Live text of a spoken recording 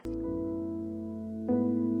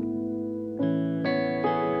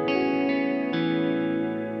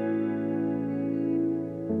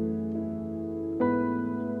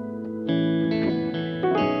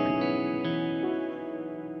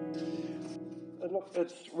Look,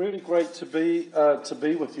 it's really great to be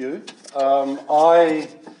with you. I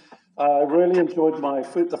really enjoyed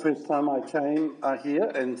the first time I came here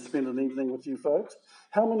and spent an evening with you folks.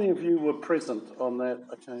 How many of you were present on that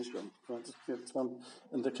occasion? Can I just get some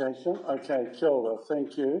indication? Okay, kia ora,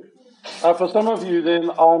 thank you. For some of you,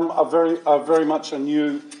 then, I'm very much a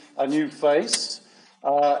new face,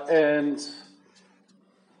 and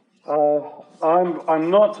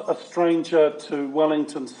I'm not a stranger to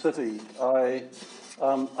Wellington City. I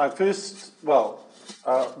first,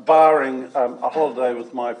 barring a holiday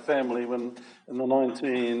with my family in the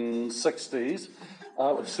 1960s,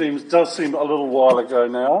 which does seem a little while ago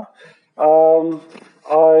now.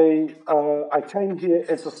 I came here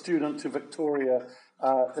as a student to Victoria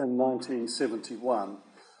in 1971.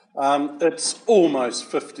 It's almost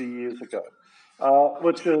 50 years ago.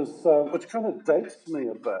 Which kind of dates me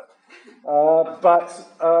a bit,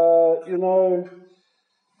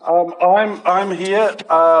 I'm here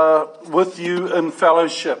with you in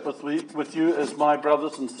fellowship with you as my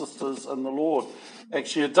brothers and sisters in the Lord.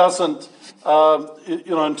 Actually, it doesn't,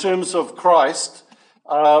 in terms of Christ,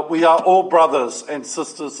 we are all brothers and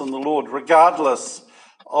sisters in the Lord, regardless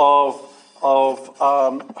of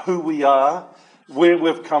who we are, where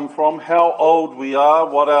we've come from, how old we are,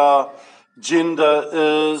 what our gender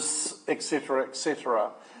is, etc.,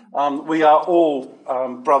 etc. We are all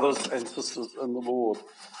brothers and sisters in the Lord.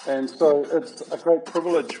 And so it's a great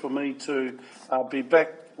privilege for me to be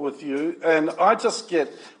back with you. And I just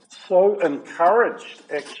get so encouraged,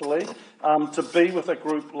 actually, to be with a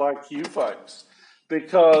group like you folks,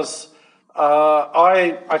 because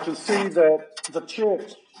I can see that the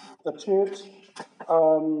church, that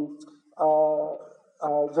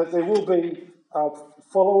there will be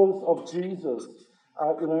followers of Jesus.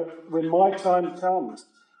 When my time comes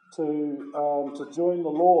to join the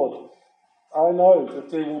Lord, I know that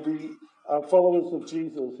there will be followers of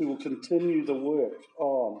Jesus who will continue the work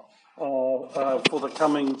on for the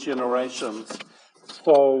coming generations.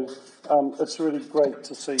 So it's really great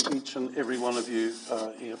to see each and every one of you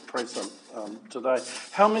here present today.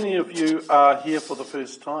 How many of you are here for the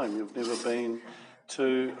first time? You've never been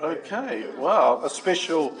to... Okay, wow, a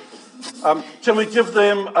special... can we give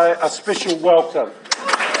them a special welcome?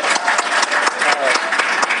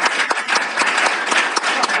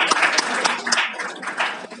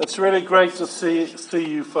 It's really great to see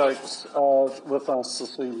you folks with us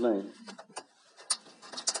this evening.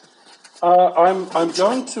 I'm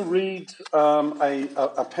going to read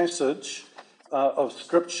a passage of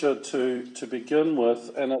Scripture to begin with,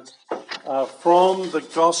 and it's from the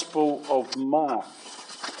Gospel of Mark.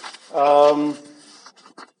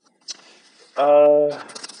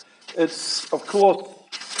 It's, of course,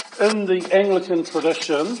 in the Anglican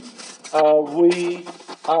tradition, we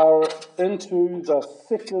are into the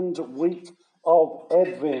second week of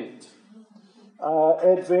Advent.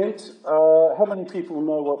 How many people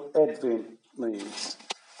know what Advent means?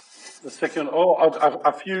 The second,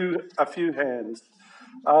 a few hands.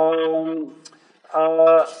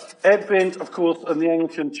 Advent, of course, in the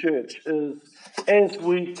Anglican Church is as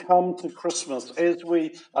we come to Christmas, as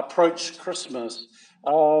we approach Christmas.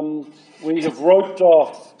 We have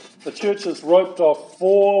the Church has roped off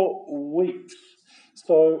 4 weeks.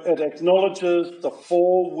 So it acknowledges the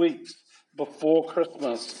 4 weeks before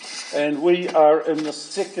Christmas. And we are in the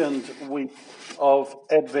second week of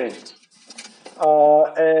Advent.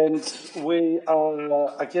 And we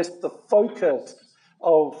are, I guess, the focus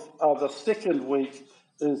of the second week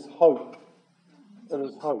is hope. It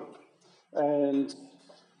is hope. And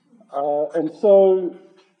so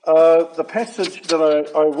the passage that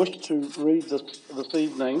I wish to read this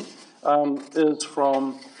evening is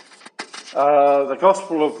from the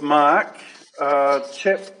Gospel of Mark,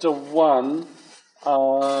 chapter 1,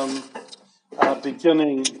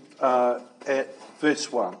 beginning at verse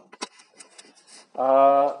 1.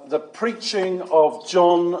 The preaching of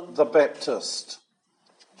John the Baptist.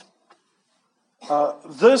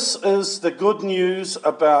 This is the good news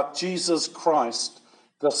about Jesus Christ,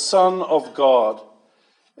 the Son of God.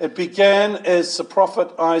 It began as the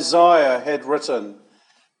prophet Isaiah had written.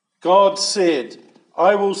 God said,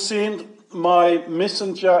 I will send my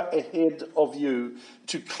messenger ahead of you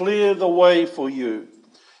to clear the way for you.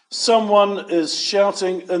 Someone is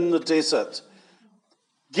shouting in the desert,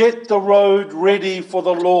 get the road ready for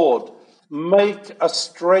the Lord. Make a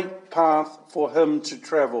straight path for him to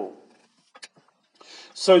travel.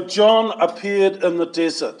 So John appeared in the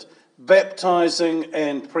desert, baptizing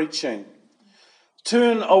and preaching.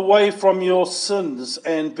 Turn away from your sins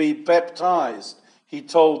and be baptized, he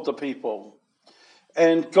told the people,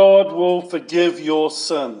 and God will forgive your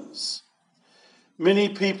sins. Many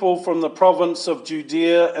people from the province of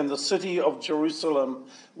Judea and the city of Jerusalem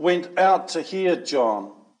went out to hear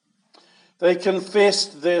John. They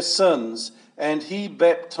confessed their sins, and he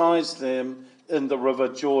baptized them in the river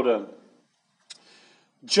Jordan.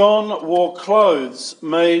 John wore clothes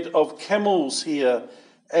made of camel's hair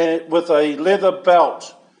with a leather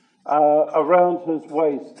belt around his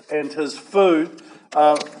waist, and his food,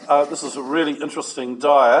 this is a really interesting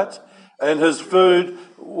diet, and his food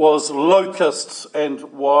was locusts and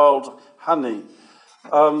wild honey.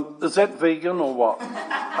 Is that vegan or what?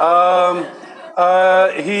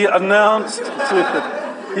 He announced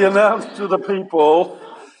to the people,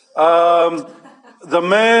 the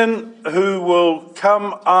man who will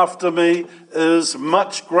come after me is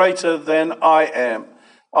much greater than I am.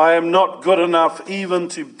 I am not good enough even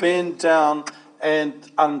to bend down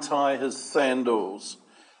and untie his sandals.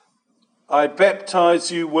 I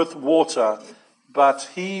baptize you with water, but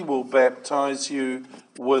he will baptize you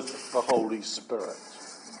with the Holy Spirit.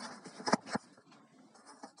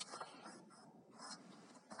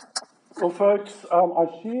 Well, folks, I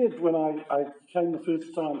shared when I came the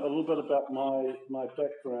first time a little bit about my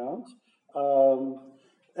background,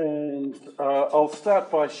 and I'll start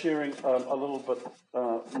by sharing a little bit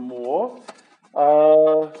more.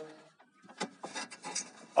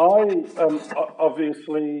 I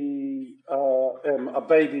obviously am a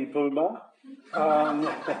baby boomer,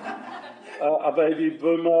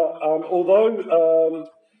 although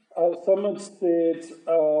someone said,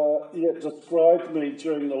 described me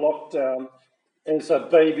during the lockdown as a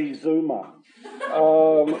baby Zoomer,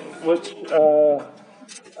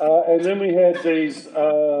 and then we had these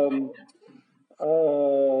Zoom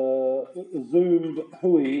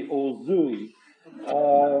hui or Zooey,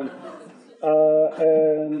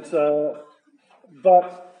 but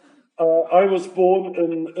I was born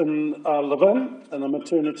in Levin, in a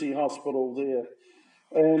maternity hospital there.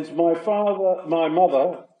 And my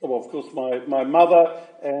mother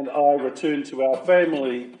and I returned to our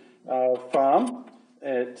family farm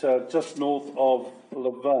at just north of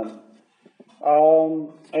Levin.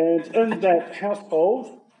 And in that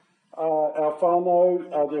household, our whānau,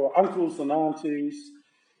 there were uncles and aunties,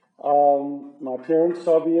 my parents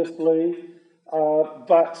obviously,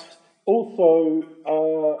 but also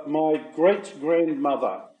my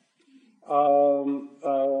great-grandmother.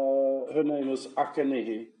 Her name was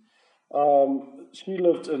Akanehi. She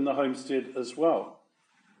lived in the homestead as well.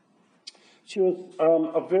 She was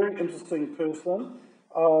a very interesting person.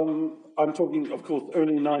 I'm talking, of course,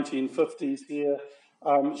 early 1950s here.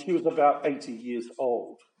 She was about 80 years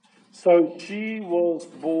old. So she was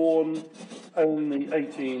born in the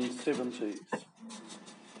 1870s.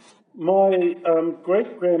 My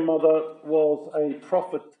great-grandmother was a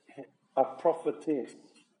prophetess.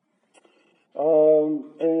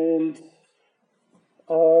 And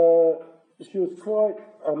she was quite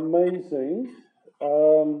amazing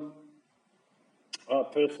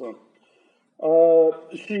person.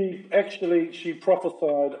 She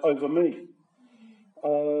prophesied over me.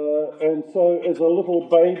 And so as a little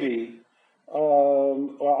baby, I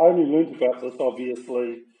only learned about this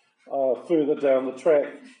obviously further down the track,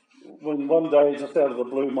 when one day, just out of the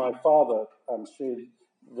blue, my father shared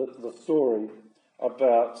the story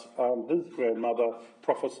about his grandmother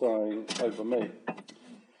prophesying over me.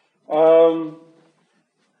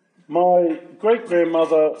 My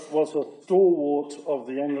great-grandmother was a stalwart of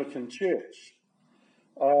the Anglican Church,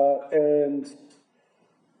 and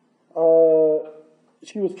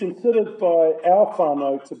she was considered by our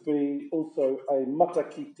whānau to be also a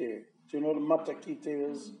matakite. Do you know what a matakite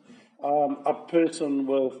is? A person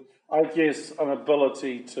with, I guess, an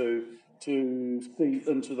ability to see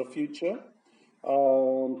into the future,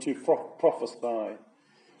 to prophesy.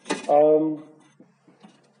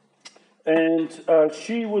 And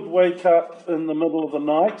she would wake up in the middle of the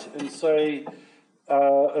night and say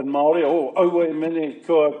in Māori, "Owe mene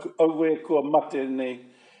kua mate ne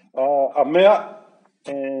a mea,"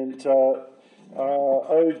 and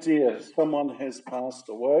oh dear, someone has passed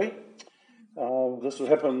away. This would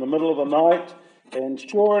happen in the middle of the night, and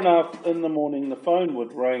sure enough, in the morning the phone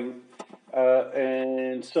would ring,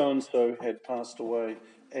 and so-and-so had passed away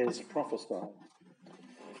as prophesied.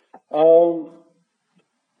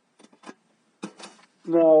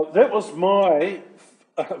 Now, that was my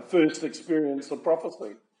first experience of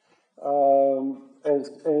prophecy as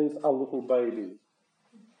a little baby.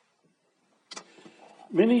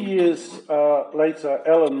 Many years later,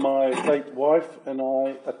 Ellen, my late wife, and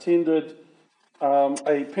I attended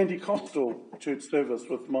a Pentecostal church service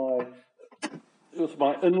with my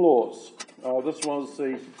in-laws. This was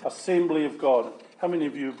the Assembly of God. How many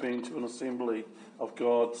of you have been to an Assembly of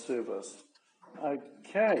God service?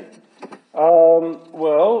 Okay.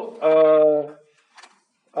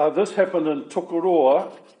 This happened in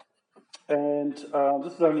Tokoroa, and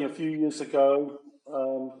this is only a few years ago.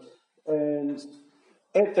 And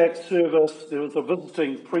at that service, there was a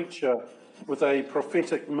visiting preacher with a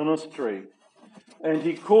prophetic ministry. And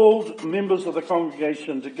he called members of the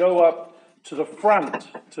congregation to go up to the front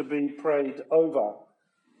to be prayed over.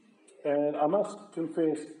 And I must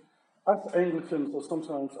confess, us Anglicans are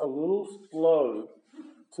sometimes a little slow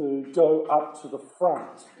to go up to the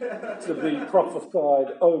front to be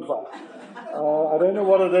prophesied over. I don't know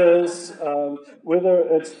what it is, whether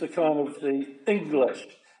it's the kind of the English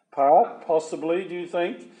part, possibly, do you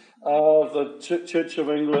think, of the Church of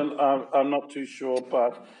England? I'm not too sure,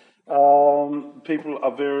 but people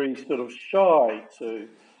are very sort of shy to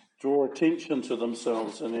draw attention to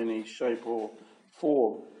themselves in any shape or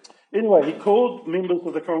form. Anyway, he called members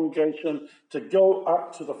of the congregation to go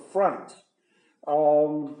up to the front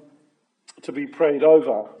to be prayed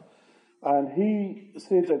over. And he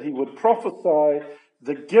said that he would prophesy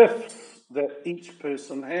the gifts that each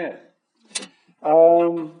person had.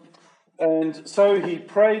 And so he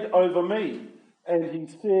prayed over me, and he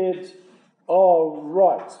said, "Oh,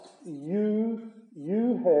 right, you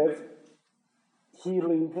have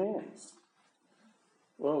healing hands."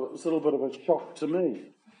 Well, it was a little bit of a shock to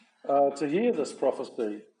me to hear this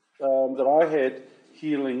prophecy, that I had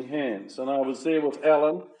healing hands. And I was there with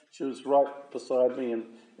Ellen. She was right beside me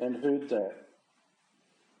and heard that.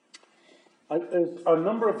 As a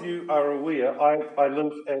number of you are aware, I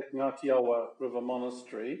live at Ngāti River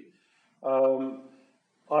Monastery.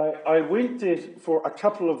 I went there for a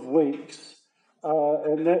couple of weeks,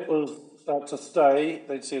 and that was to stay.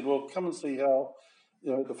 They said, "Well, come and see how,"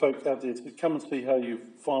 the folk out there said, "Come and see how you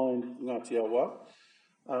find Ngāti Awa."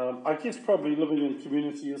 I guess probably living in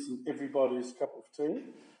community isn't everybody's cup of tea,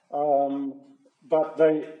 but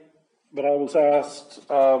I was asked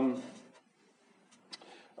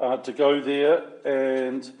to go there,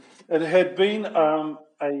 and it had been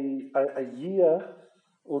a year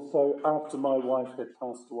or so after my wife had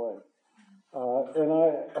passed away. And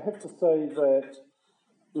I have to say that,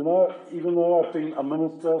 even though I've been a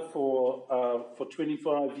minister for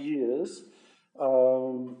 25 years,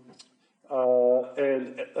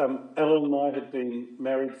 and Ellen and I had been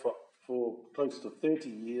married for close to 30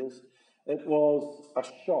 years, it was a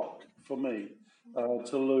shock for me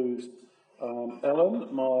to lose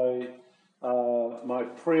Ellen, my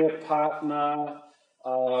prayer partner,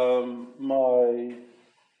 my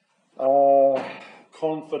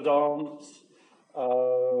confidant,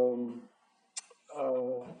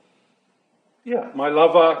 my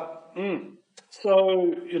lover. So,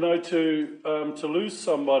 to lose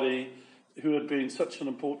somebody who had been such an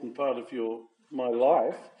important part of my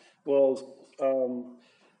life was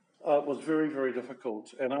very, very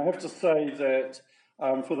difficult. And I have to say that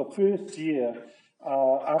for the first year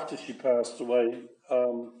after she passed away,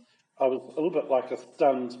 I was a little bit like a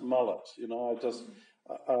stunned mullet. I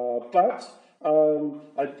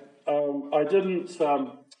didn't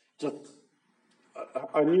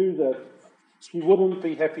I knew that she wouldn't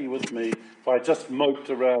be happy with me if I just moped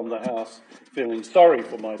around the house feeling sorry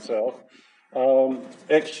for myself.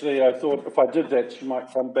 Actually, I thought if I did that, she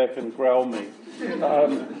might come back and growl me.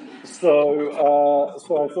 So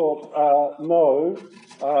I thought, no,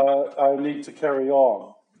 I need to carry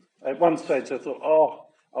on. At one stage, I thought,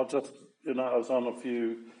 I'll just, I was on a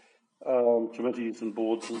few committees and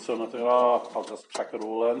boards and so on. I thought, I'll just chuck it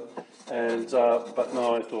all in. But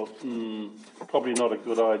no, I thought, probably not a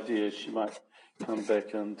good idea. She might come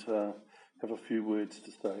back and have a few words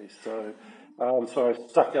to say. So I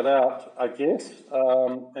stuck it out, I guess.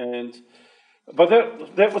 But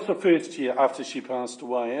that was the first year after she passed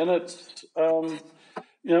away, and it's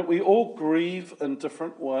we all grieve in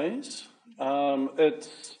different ways.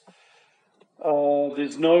 There's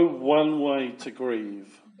no one way to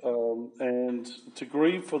grieve, and to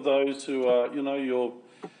grieve for those who are your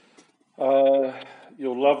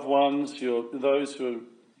loved ones, those to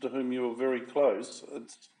whom you are very close.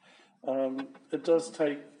 It does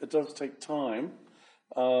take time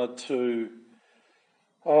to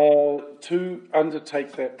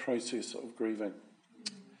undertake that process of grieving,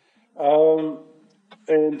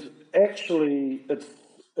 and actually,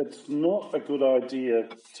 it's not a good idea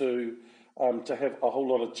to have a whole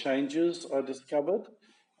lot of changes. I discovered,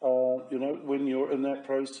 when you're in that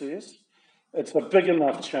process, it's a big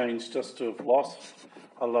enough change just to have lost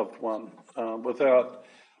a loved one without.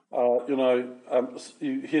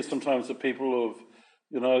 You hear sometimes of people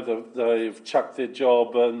who've, they've chucked their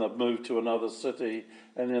job and they've moved to another city,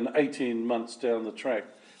 and then 18 months down the track,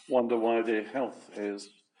 wonder why their health has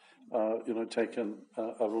taken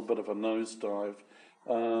a little bit of a nosedive.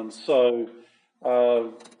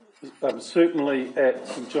 Certainly at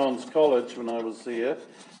St John's College when I was there,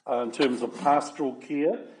 in terms of pastoral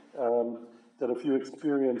care, that if you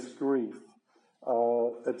experience grief,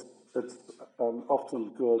 it's often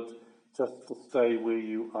good just to stay where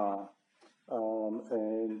you are,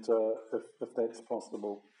 and if that's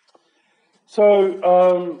possible.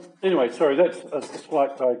 So anyway, sorry, that's a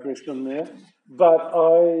slight digression there. But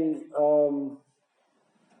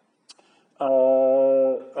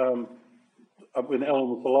when Ellen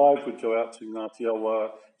was alive, we'd go out to Ngāti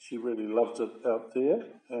Awa. She really loved it out there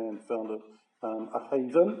and found it a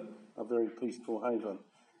haven, a very peaceful haven.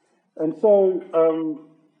 And so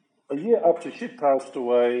a year after she'd passed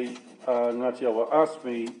away, Ngāti Awa asked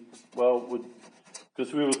me,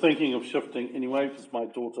 because we were thinking of shifting anyway, because my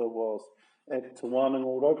daughter was at Te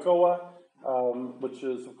Wānanga Raukawa, which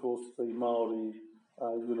is, of course, the Māori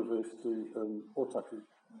University in Otaki.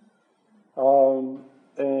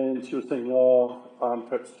 And she was thinking,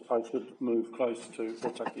 perhaps I should move close to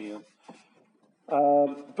Otaki.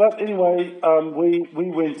 But anyway, we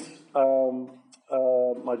went,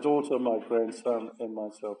 my daughter, my grandson, and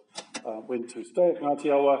myself went to stay at Ngāti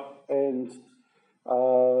Awa, and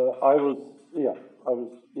I was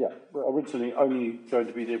originally only going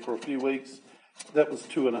to be there for a few weeks. That was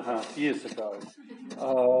 2.5 years ago.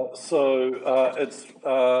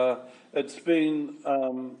 It's been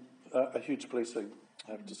a huge blessing,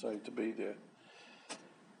 I have to say, to be there.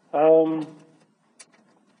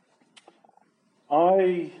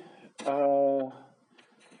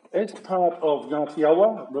 As part of Ngāti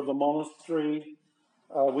Awa River Monastery,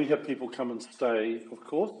 we have people come and stay, of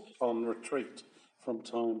course, on retreat from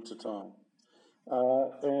time to time.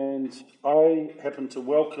 And I happen to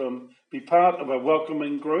be part of a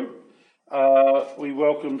welcoming group. We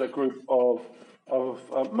welcomed a group of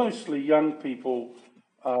mostly young people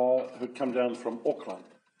who'd come down from Auckland.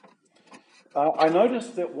 I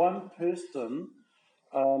noticed that one person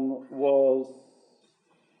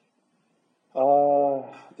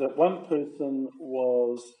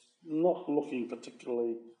was not looking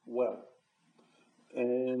particularly well,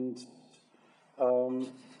 and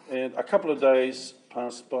a couple of days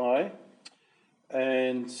passed by,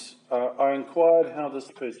 and I inquired how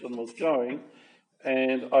this person was going,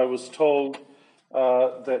 and I was told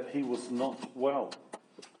that he was not well.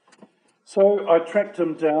 So I tracked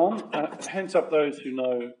him down. Hands up those who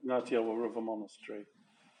know Ngāti Awa River Monastery.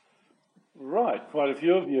 Right, quite a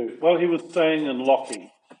few of you. Well, he was staying in Loki,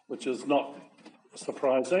 which is not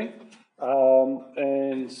surprising.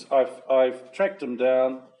 And I've tracked him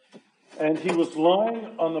down, and he was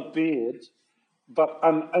lying on a bed, but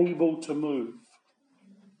unable to move.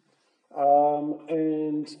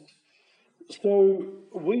 And so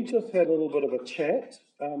we just had a little bit of a chat.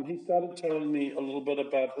 He started telling me a little bit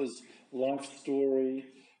about his life story,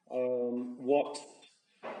 some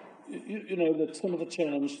of the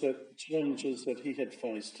challenges that he had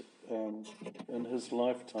faced in his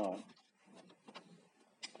lifetime.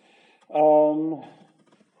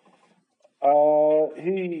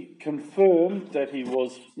 He confirmed that he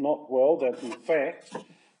was not well, that in fact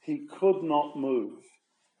he could not move.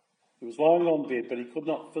 He was lying on bed, but he could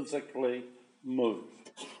not physically move.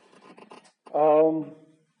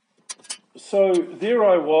 So there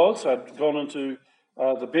I was. I'd gone into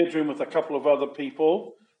the bedroom with a couple of other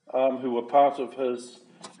people who were part of his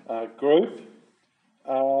group.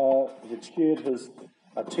 He'd shared his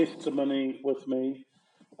testimony with me.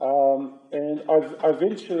 And I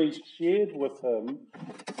eventually shared with him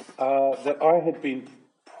that I had been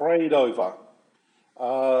prayed over,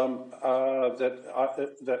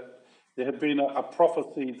 that there had been a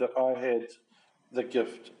prophecy that I had the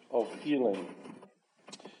gift of healing.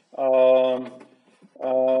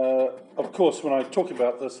 Of course, when I talk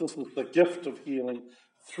about this is the gift of healing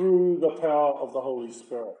through the power of the Holy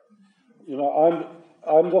Spirit.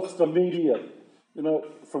 I'm just a medium,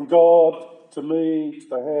 from God to me, to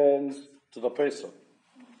the hands, to the person.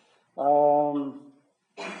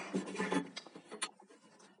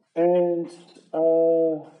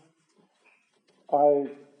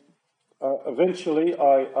 Eventually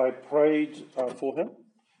I prayed for him,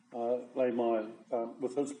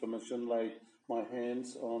 with his permission, lay my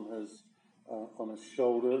hands on his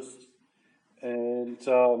shoulders, and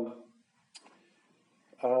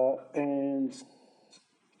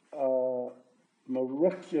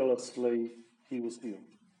miraculously he was healed.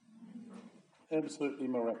 Absolutely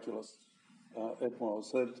miraculous it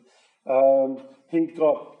was. He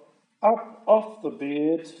got up off the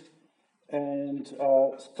bed and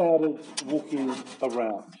started walking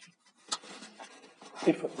around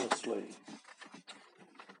effortlessly.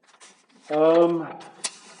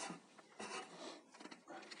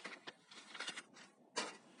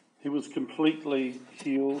 He was completely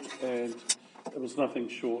healed, and it was nothing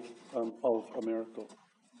short of a miracle.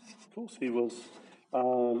 Of course, he was,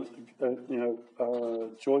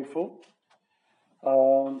 joyful,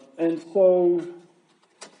 and so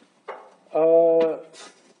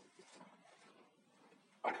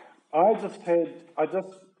I just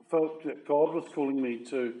felt that God was calling me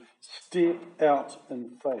to step out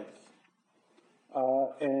in faith,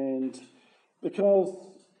 and because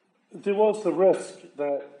there was the risk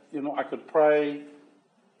that I could pray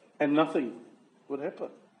and nothing would happen.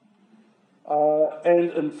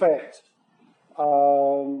 And in fact,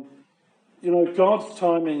 God's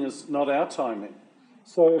timing is not our timing.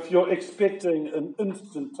 So if you're expecting an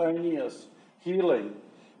instantaneous healing,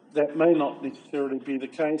 that may not necessarily be the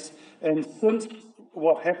case. And since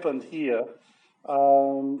what happened here,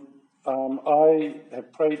 I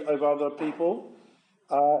have prayed over other people,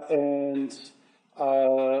 and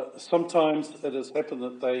sometimes it has happened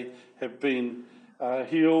that they have been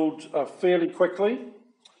healed fairly quickly,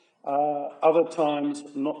 other times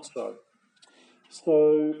not so.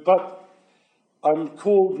 But I'm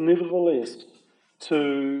called nevertheless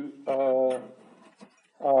to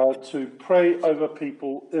pray over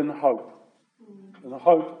people in the hope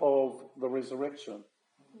of the resurrection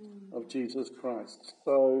of Jesus Christ.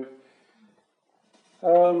 So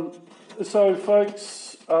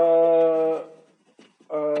folks,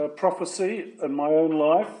 prophecy in my own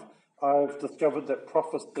life, I've discovered that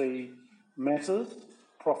prophecy matters.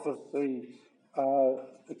 Prophecy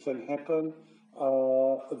it can happen,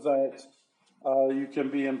 that you can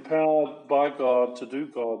be empowered by God to do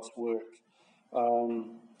God's work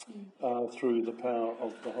through the power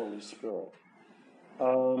of the Holy Spirit.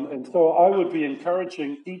 And so I would be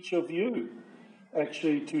encouraging each of you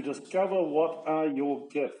actually to discover what are your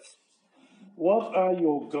gifts. What are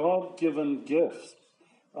your God-given gifts?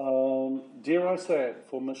 Dare I say it,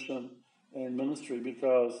 for mission and ministry,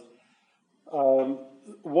 because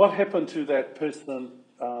what happened to that person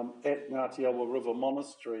at Ngāti Awa River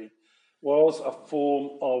Monastery was a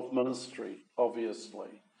form of ministry,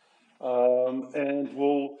 obviously, and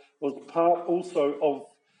was part also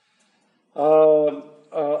of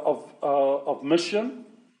mission,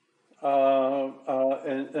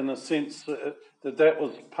 in a sense that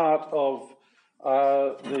was part of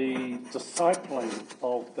the discipling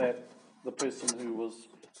of the person who was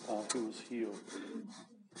healed.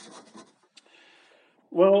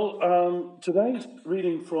 Well, today's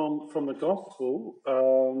reading from the Gospel,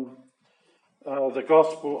 the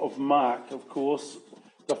Gospel of Mark, of course.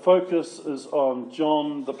 The focus is on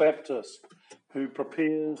John the Baptist, who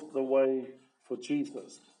prepares the way for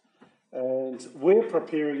Jesus. And we're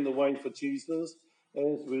preparing the way for Jesus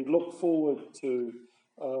as we look forward to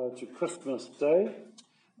Christmas Day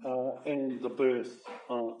and the birth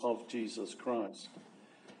of Jesus Christ.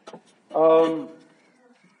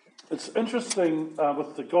 It's interesting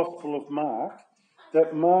with the Gospel of Mark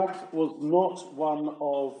that Mark was not one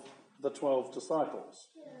of the 12 disciples.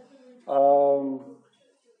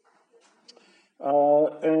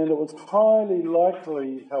 And it was highly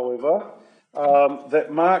likely, however,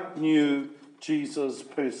 that Mark knew Jesus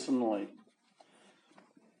personally.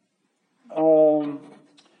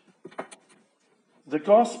 The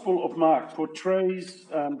Gospel of Mark portrays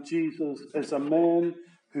Jesus as a man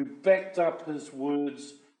who backed up his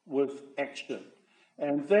words with action.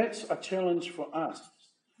 And that's a challenge for us,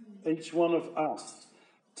 each one of us,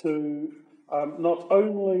 to not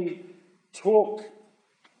only talk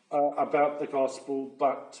about the gospel,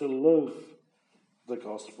 but to live the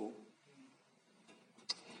gospel.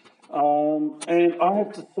 And I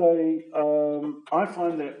have to say, I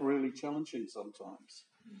find that really challenging sometimes.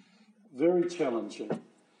 Very challenging.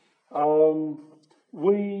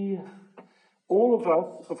 We, all of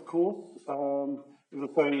us, of course, the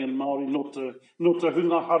saying in Māori, no te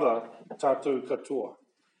hunga hara tātou katoa.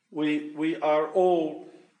 We are all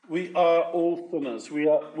sinners. We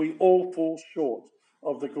all fall short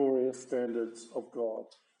of the glorious standards of God.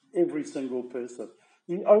 Every single person.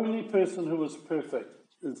 The only person who is perfect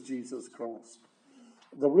is Jesus Christ.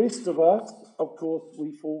 The rest of us, of course,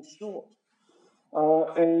 we fall short.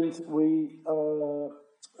 And we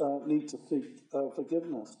need to seek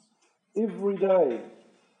forgiveness every day.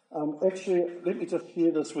 Actually, let me just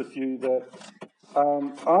share this with you that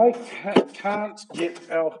I can't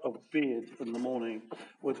get out of bed in the morning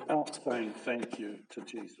without saying thank you to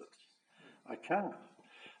Jesus. I can't.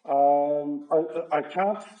 I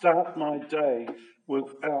can't start my day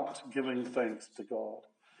without giving thanks to God.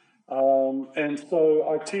 And so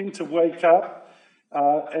I tend to wake up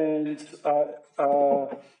and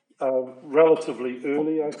relatively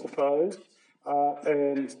early, I suppose,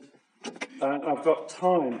 and I've got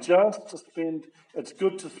time just to spend. It's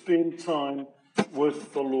good to spend time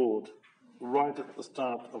with the Lord right at the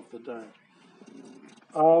start of the day.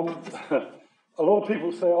 A lot of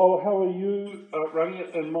people say, "Oh, how are you running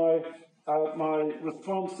it?" And my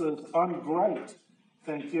response is, "I'm great,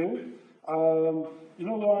 thank you." You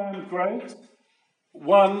know why I'm great?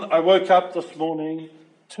 One, I woke up this morning.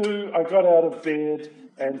 Two, I got out of bed.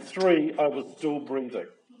 And three, I was still breathing.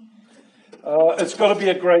 It's got to be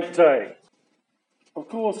a great day. Of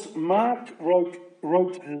course, Mark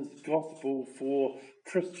wrote his gospel for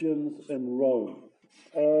Christians in Rome.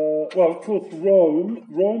 Well, of course, Rome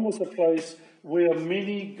was a place where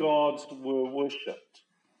many gods were worshipped.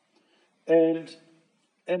 And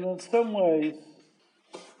in some ways,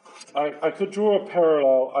 I could draw a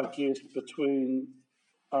parallel, I guess, between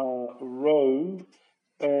Rome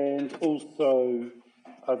and also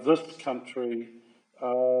this country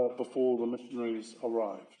before the missionaries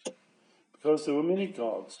arrived. Because there were many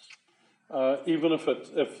gods, even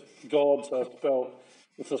if gods are spelled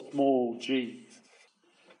with a small g.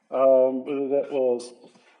 Whether that was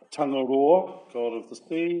Tangaroa, god of the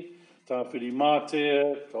sea, Tawhiri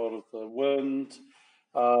Mate, god of the wind,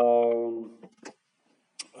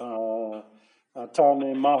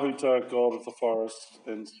 Tane Mahuta, god of the forest,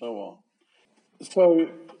 and so on. So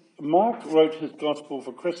Mark wrote his gospel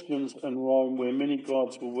for Christians in Rome where many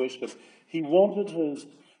gods were worshipped. He wanted his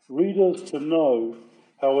readers to know,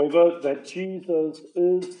 however, that Jesus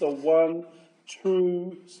is the one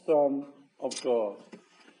true Son of God.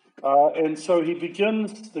 And so he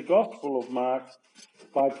begins the Gospel of Mark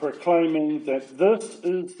by proclaiming that this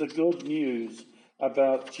is the good news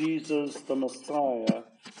about Jesus the Messiah,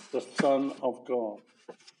 the Son of God.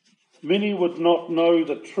 Many would not know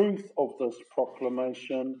the truth of this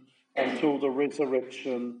proclamation until the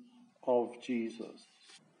resurrection of Jesus.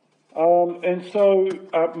 And so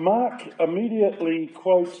Mark immediately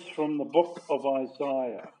quotes from the book of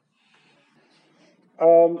Isaiah.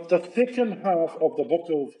 The second half of the book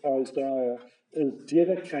of Isaiah is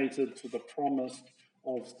dedicated to the promise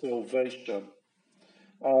of salvation,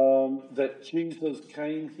 that Jesus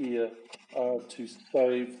came here to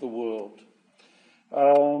save the world.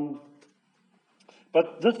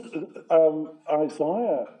 But this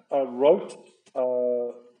Isaiah wrote,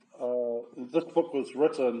 this book was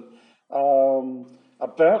written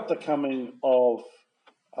about the coming of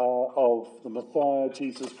the Messiah,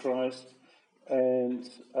 Jesus Christ, and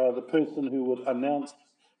the person who would announce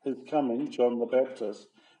his coming, John the Baptist.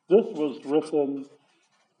 This was written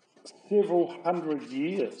several hundred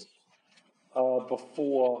years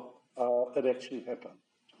before it actually happened.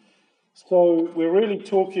 So we're really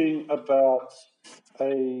talking about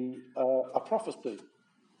a prophecy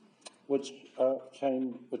which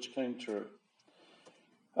came true.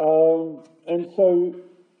 And so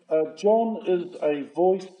John is a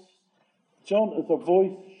voice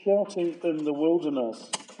shouting in the wilderness,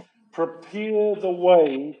 "Prepare the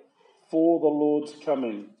way for the Lord's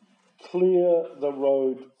coming, clear the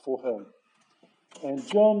road for him." And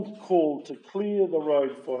John's call to clear the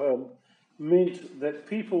road for him meant that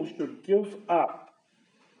people should give up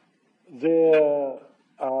their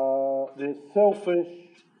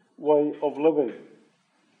selfish way of living.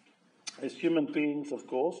 As human beings, of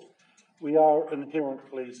course, we are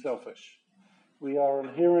inherently selfish. We are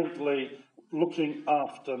inherently looking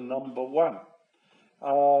after number one.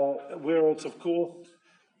 Whereas, of course,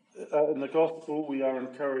 in the gospel, we are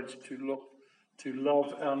encouraged to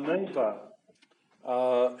love our neighbour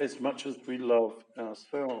as much as we love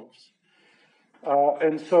ourselves.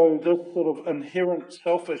 And so this sort of inherent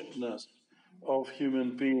selfishness of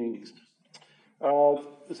human beings.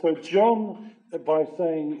 So John, by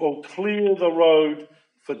saying, well, clear the road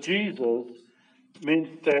for Jesus,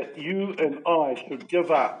 meant that you and I should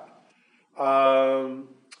give up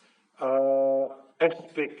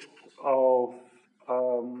aspects of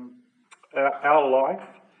our lives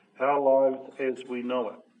as we know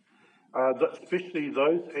it, especially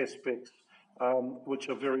those aspects which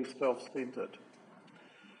are very self-centered.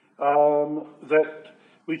 That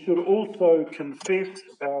we should also confess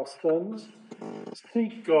our sins,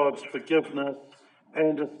 seek God's forgiveness,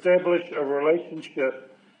 and establish a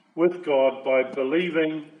relationship with God by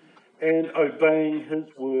believing and obeying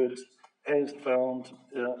his words as found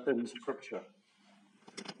in Scripture.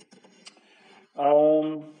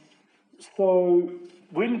 So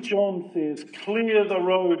when John says, clear the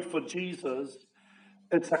road for Jesus,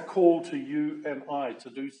 it's a call to you and I to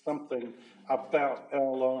do something about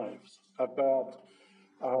our lives, about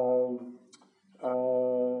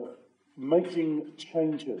making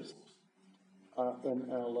changes. in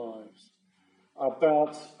our lives,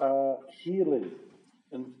 about healing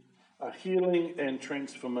and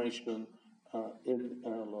transformation in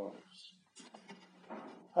our lives.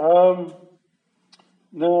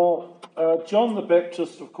 Now, John the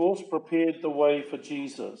Baptist, of course, prepared the way for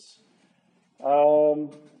Jesus.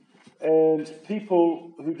 And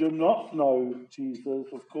people who do not know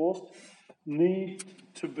Jesus, of course, need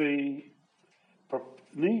to be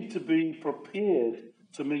prepared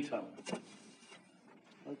to meet him.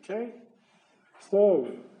 Okay?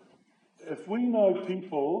 So, if we know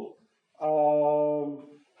people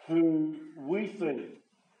who we think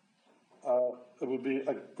it would be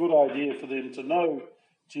a good idea for them to know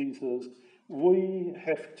Jesus, we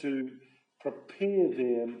have to prepare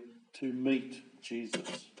them to meet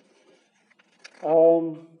Jesus.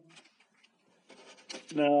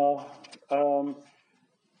 Now,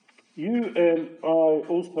 you and I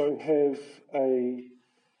also have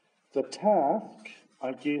the task,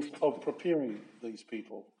 I guess, of preparing these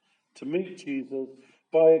people to meet Jesus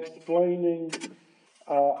by explaining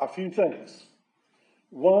a few things.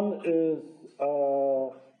 One is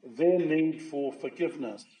their need for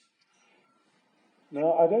forgiveness.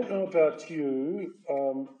 Now, I don't know about you,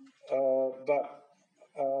 but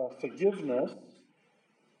forgiveness,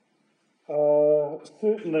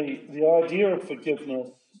 certainly the idea of forgiveness,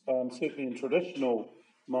 certainly in traditional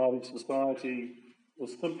Māori society,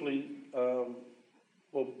 was simply,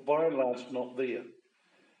 by and large, not there.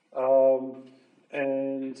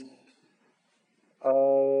 And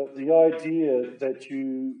the idea that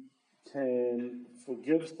you can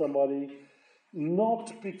forgive somebody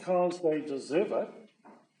not because they deserve it,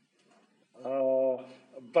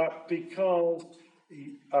 but because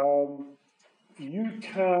you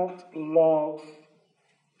can't love,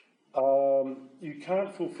 you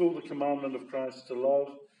can't fulfill the commandment of Christ to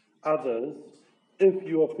love others if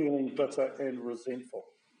you are feeling bitter and resentful.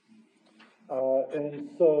 And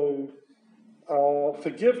so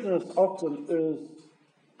forgiveness often is,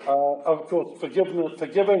 of course,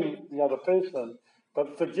 forgiving the other person,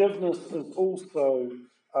 but forgiveness is also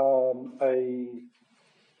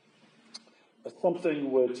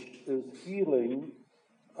something which is healing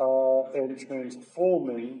and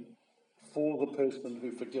transforming for the person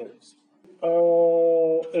who forgives.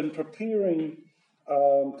 In preparing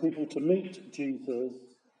people to meet Jesus,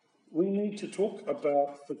 we need to talk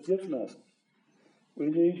about forgiveness. We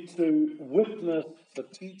need to witness the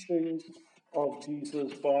teachings of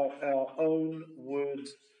Jesus by our own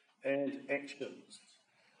words and actions.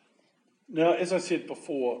 Now, as I said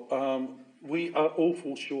before, we are all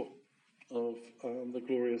fall short of the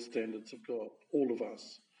glorious standards of God, all of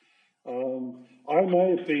us. I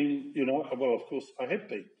may have been, well, of course, I have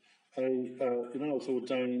been. I was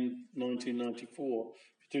ordained in 1994.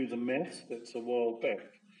 If you do the maths, that's a while back.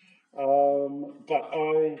 But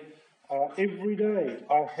every day,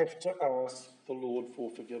 I have to ask the Lord for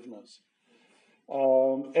forgiveness.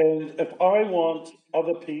 And if I want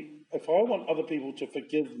other people to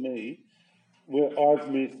forgive me where I've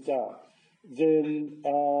messed up, then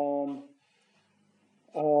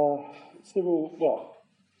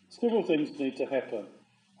several things need to happen.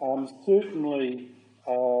 Certainly, I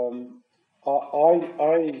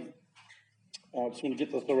just want to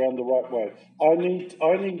get this around the right way. I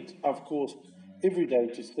need, of course, every day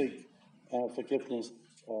to seek forgiveness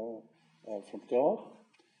from God,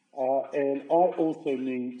 and I also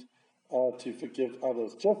need to forgive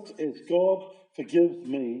others. Just as God forgives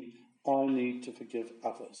me, I need to forgive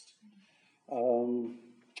others.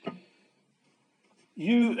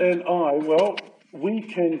 You and I, we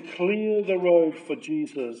can clear the road for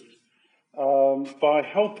Jesus by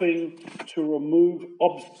helping to remove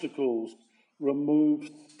obstacles, remove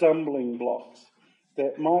stumbling blocks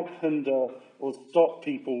that might hinder or stop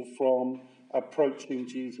people from approaching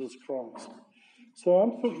Jesus Christ. So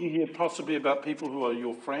I'm talking here possibly about people who are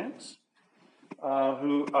your friends,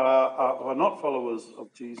 who are not followers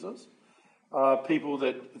of Jesus, people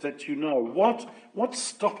that you know. What's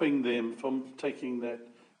stopping them from taking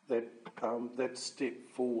that step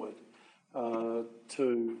forward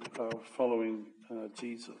to following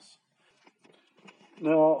Jesus?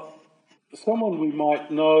 Now, someone we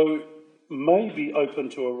might know may be open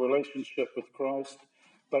to a relationship with Christ,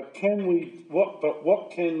 but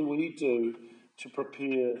what can we do to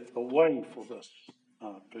prepare the way for this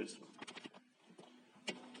person?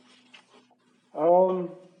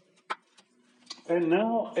 And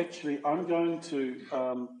now, actually, I'm going to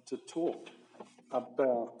talk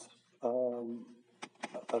about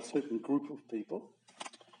a certain group of people,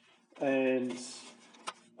 and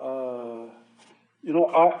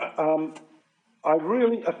I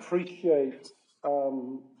really appreciate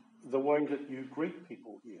the way that you greet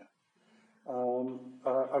people here.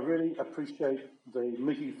 I really appreciate the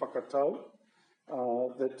mihi whakatau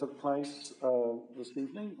that took place this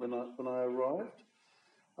evening when I arrived.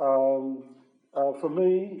 For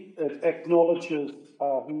me, it acknowledges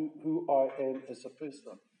who I am as a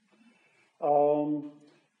person.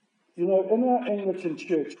 You know, in our Anglican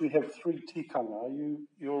Church, we have 3 tikanga.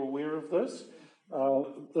 You're aware of this?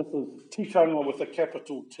 This is tikanga with a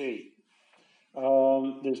capital T.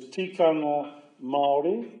 There's tikanga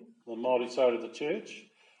Māori, the Māori side of the church,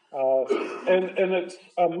 and it's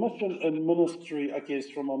a mission and ministry, I guess,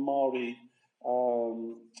 from a Māori,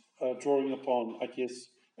 drawing upon, I guess,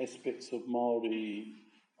 aspects of Māori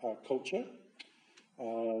culture,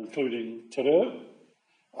 including te reo.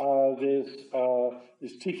 There's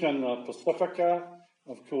tikanga Pacifica,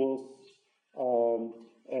 of course,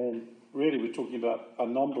 and really we're talking about a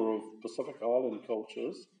number of Pacific Island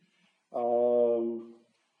cultures.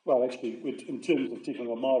 Well, actually, in terms of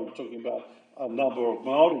tikanga Māori, we're talking about a number of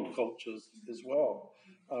Māori cultures as well.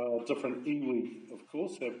 Different iwi, of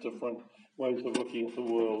course, have different ways of looking at the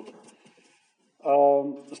world.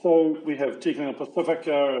 So we have tikanga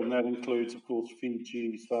Pacifica, and that includes, of course,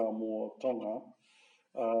 Fiji, Samoa, Tonga.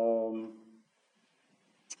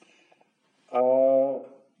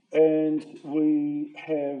 And we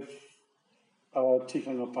have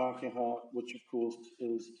tikanga Pākehā, which, of course,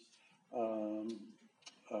 is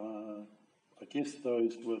I guess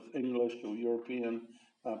those with English or European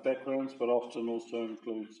backgrounds, but often also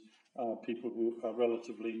includes people who are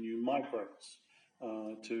relatively new migrants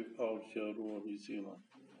to Aotearoa, New Zealand.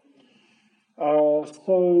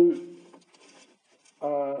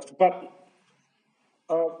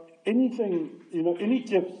 Anything, you know, any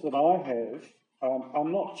gifts that I have are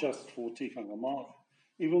not just for tikanga Māori.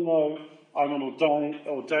 Even though I'm an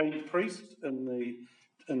ordained priest in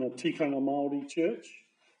a tikanga Māori church,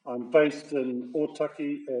 I'm based in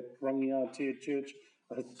Otaki at Rangiatea Church,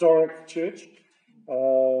 a historic church,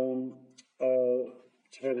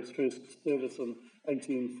 which had its first service in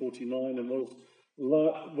 1849 and was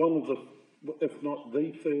one of the, if not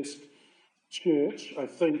the first church, I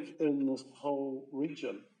think, in this whole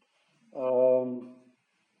region.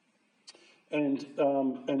 And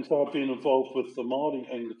so I've been involved with the Māori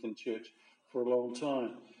Anglican Church for a long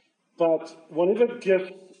time. But whatever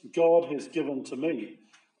gift God has given to me,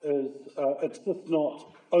 it's just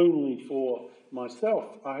not only for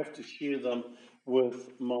myself. I have to share them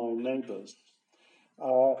with my neighbours.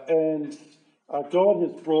 And God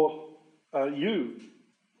has brought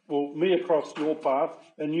me across your path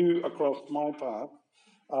and you across my path.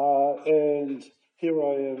 And here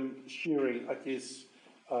I am sharing, I guess,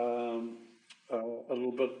 a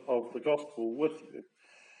little bit of the gospel with you.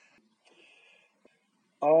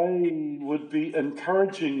 I would be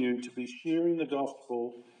encouraging you to be sharing the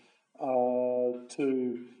gospel,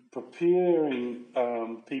 to preparing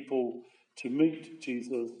people to meet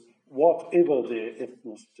Jesus, whatever their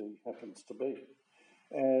ethnicity happens to be.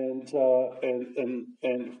 And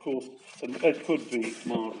of course, it could be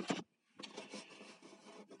Māori.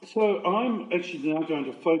 So I'm actually now going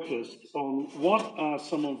to focus on what are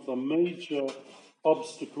some of the major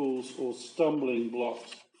obstacles or stumbling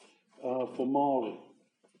blocks for Māori.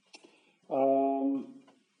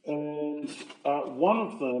 And one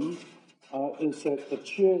of them is that the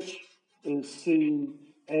church is seen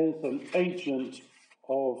as an agent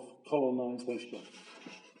of colonisation.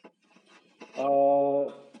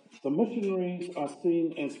 The missionaries are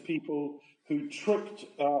seen as people who tricked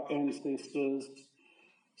our ancestors,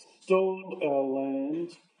 stole our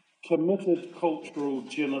land, committed cultural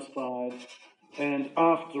genocide, and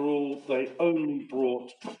after all, they only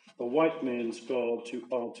brought the white man's God to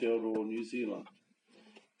Aotearoa, New Zealand.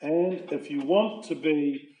 And if you want to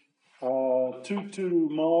be tūturu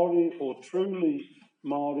Māori or truly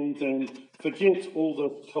Māori, then forget all the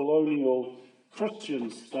colonial Christian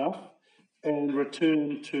stuff and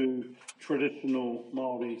return to traditional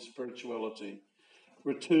Māori spirituality.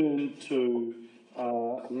 Return to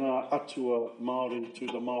ngā atua Māori, to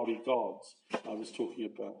the Māori gods I was talking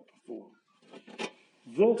about before.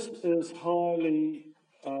 This is highly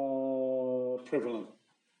prevalent.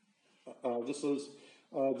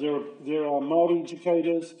 There are Māori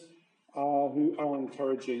educators who are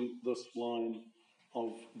encouraging this line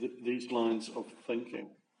of these lines of thinking,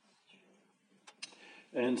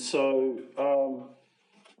 and so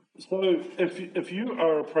if you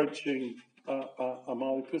are approaching a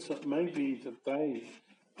Māori person, it may be that they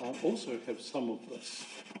also have some of this.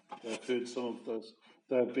 They've heard some of this.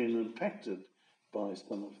 They've been impacted by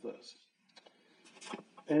some of this.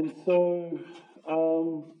 And so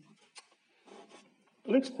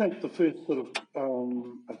let's take the first sort of,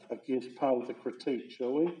 I guess, part of the critique,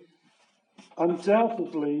 shall we?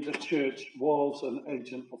 Undoubtedly, the church was an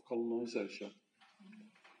agent of colonisation.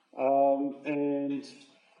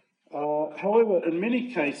 However, in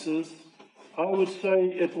many cases, I would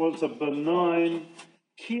say it was a benign,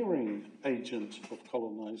 caring agent of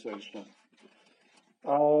colonisation.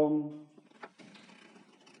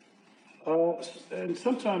 And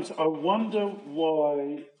sometimes I wonder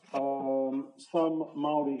why some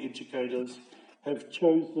Māori educators have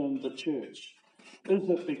chosen the church. Is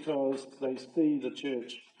it because they see the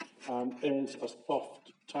church as a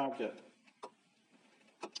soft target?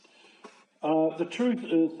 The truth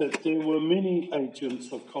is that there were many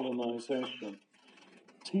agents of colonisation.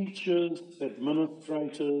 Teachers,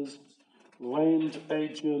 administrators, land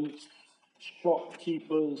agents,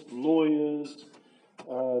 shopkeepers, lawyers,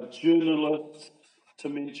 journalists, to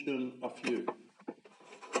mention a few.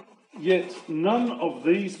 Yet none of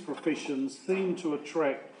these professions seem to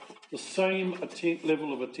attract the same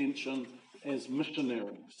level of attention as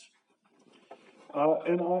missionaries.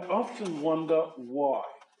 And I often wonder why.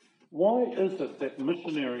 Why is it that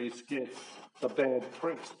missionaries get the bad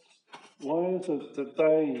press? Why is it that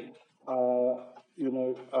they,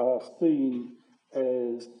 are seen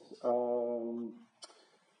as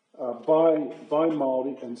by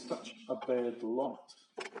Māori in such a bad light?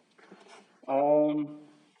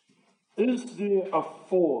 Is there a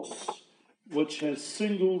force which has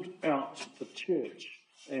singled out the church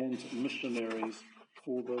and missionaries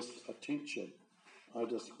for this attention? I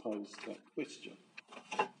just posed that question.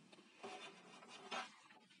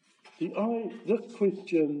 This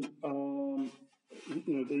question,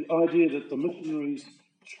 the idea that the missionaries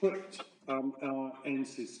tricked our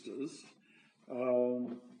ancestors,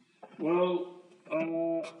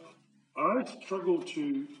 I struggle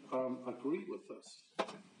to agree with this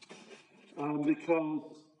because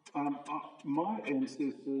my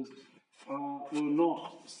ancestors were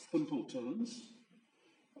not simpletons,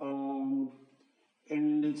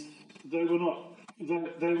 and they were not.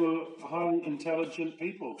 They were highly intelligent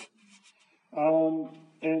people.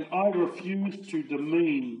 And I refuse to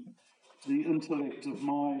demean the intellect of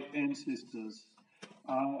my ancestors.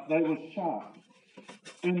 They were sharp.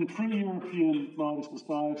 In pre-European Māori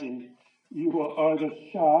society, you were either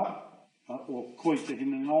sharp, or koe te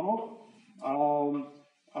hine ngaro,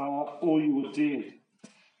 or you were dead.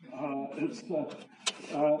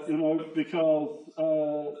 Because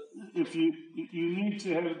if you need to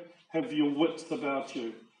have your wits about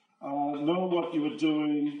you, know what you were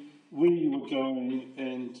doing, where you were going,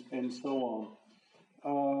 and so on.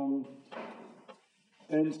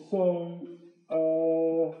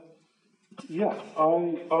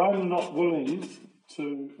 I'm not willing to.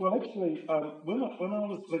 Well, actually, when I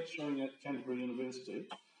was lecturing at Canterbury University,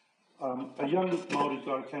 a young Māori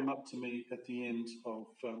guy came up to me at the end of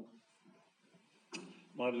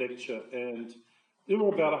my lecture, and there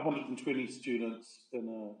were about 120 students in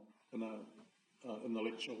the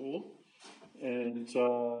lecture hall, and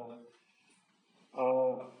I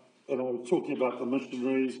was talking about the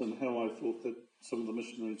missionaries and how I thought that some of the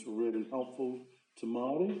missionaries were really helpful to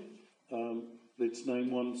Māori. Let's name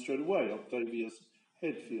one straight away, Octavius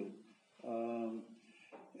Hadfield.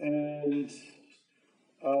 And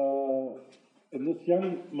this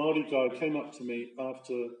young Māori guy came up to me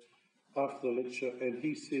after the lecture, and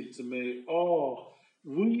he said to me, "Oh,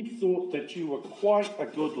 we thought that you were quite a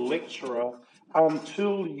good lecturer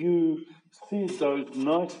until you said those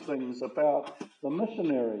nice things about the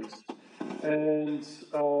missionaries." And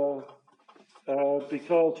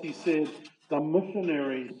because he said the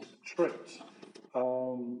missionaries tricked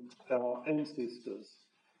our ancestors.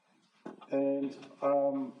 And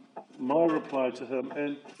my reply to him,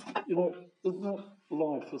 and isn't it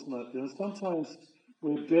life, isn't it? Sometimes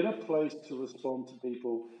we're better placed to respond to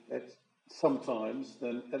people at sometimes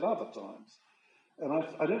than at other times. And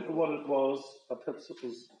I don't know what it was. Perhaps it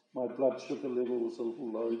was my blood sugar level was a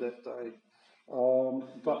little low that day.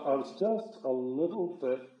 But I was just a little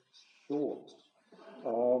bit short.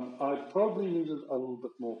 I probably needed a little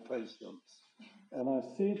bit more patience. And I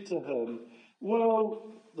said to him, well,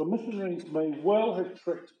 the missionaries may well have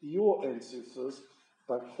tricked your ancestors,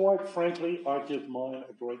 but quite frankly, I give mine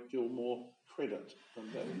a great deal more credit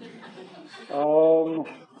than that.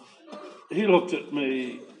 He looked at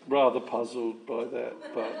me rather puzzled by that,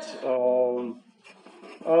 but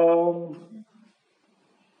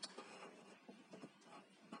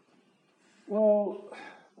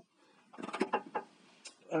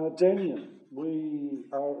Damien, we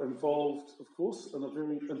are involved, of course, in a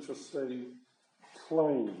very interesting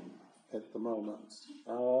claim at the moment.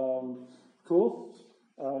 Of course,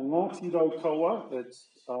 Ngāti Raukawa, that's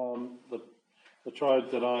the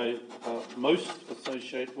tribe that I most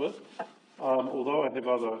associate with, although I have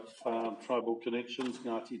other tribal connections,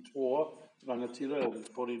 Ngāti Toa, Rangatira and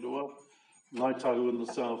Porirua, Ngaitahu in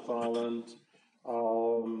the South Island,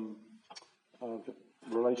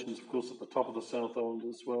 relations, of course, at the top of the South Island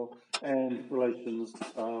as well, and relations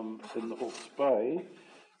in the Hawke's Bay.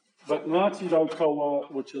 But Ngāti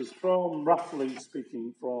Raukawa, which is from, roughly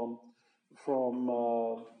speaking, from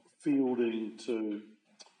Fielding to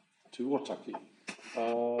Otaki.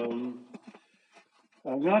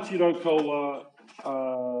 Ngāti Raukawa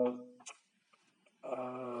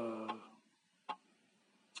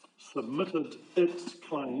submitted its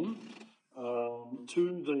claim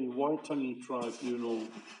to the Waitangi Tribunal.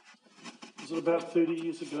 Was it about 30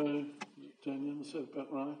 years ago, Damien? Is that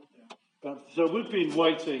about right? Yeah. So we've been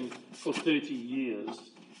waiting for 30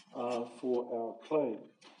 years for our claim.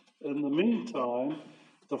 In the meantime,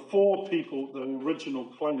 the four people, the original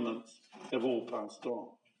claimants, have all passed on.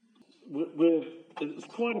 It's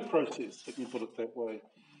quite a process, if you put it that way.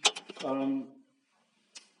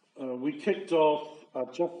 We kicked off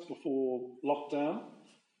just before lockdown,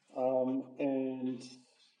 and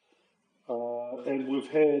we've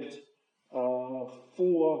had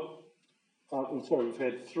we've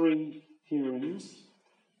had 3 hearings,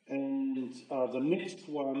 and the next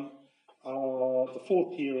one, the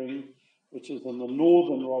 4th hearing, which is in the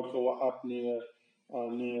northern Raukawa up near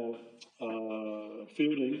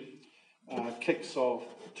Fielding, kicks off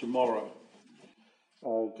tomorrow.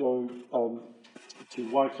 Go to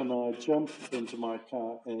Waikanae, jump into my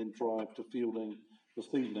car and drive to Fielding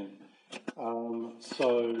this evening. And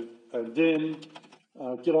then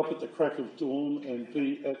get up at the crack of dawn and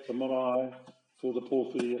be at the marae for the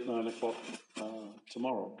pōwhiri at 9 o'clock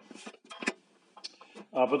tomorrow.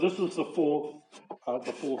 But this is the fourth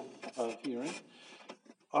hearing.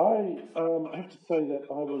 I have to say that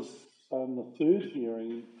I was on the 3rd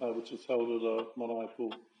hearing, which is held at a marae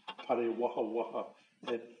called Pare Waha Waha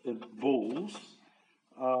at Bulls.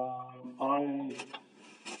 I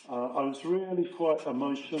was really quite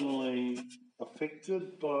emotionally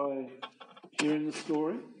affected by hearing the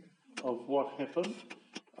story of what happened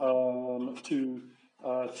to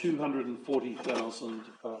 240,000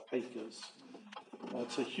 acres.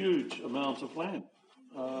 It's a huge amount of land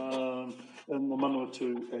in the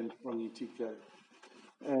Manawatu and Rangitike.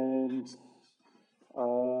 And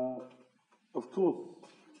of course,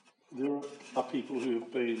 there are people who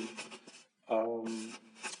have been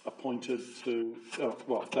appointed to,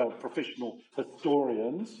 they're professional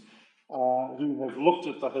historians who have looked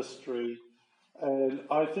at the history, and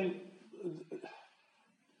I think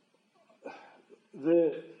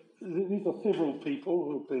these are several people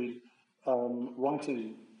who have been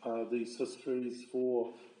writing these histories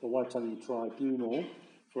for the Waitangi Tribunal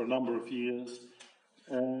for a number of years,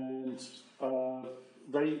 and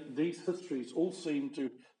these histories all seem to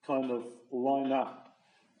kind of line up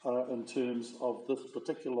in terms of this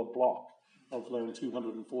particular block of land,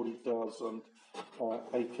 240,000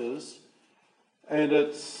 acres, and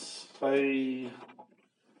it's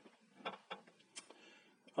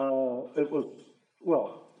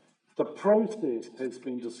the process has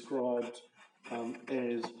been described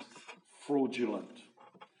as fraudulent,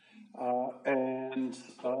 and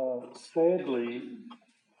sadly,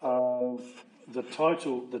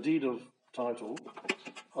 the deed of title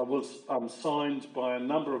was signed by a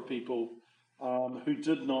number of people who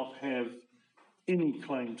did not have any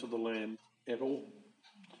claim to the land at all,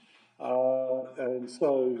 and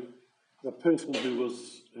so the person who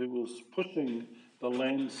was pushing the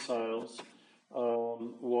land sales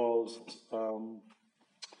was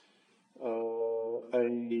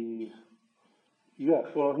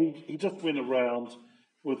he just went around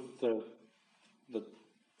with the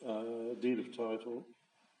deed of title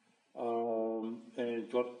and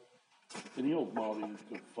got any old Māori who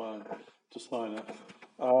could find to sign it.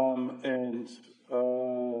 I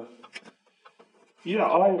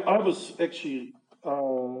was actually,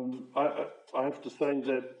 I have to say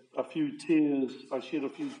that I shed a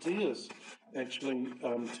few tears actually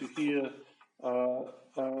to hear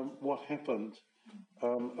what happened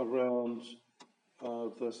around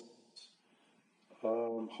this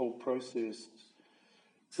whole process.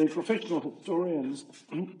 The professional historians,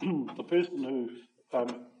 the person who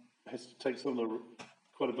has to take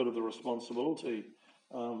quite a bit of the responsibility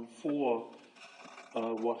for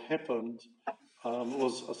what happened,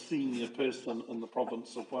 was a senior person in the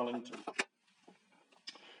province of Wellington,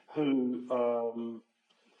 who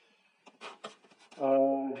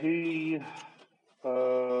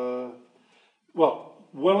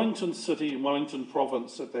Wellington City and Wellington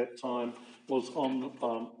Province at that time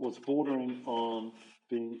was bordering on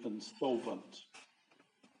being insolvent,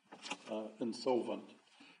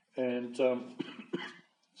 and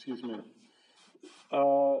excuse me.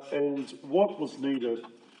 And what was needed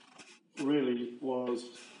really was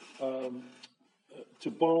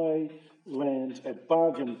to buy land at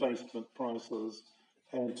bargain basement prices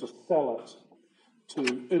and to sell it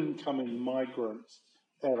to incoming migrants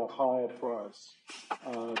at a higher price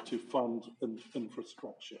to fund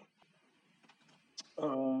infrastructure.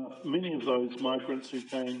 Many of those migrants who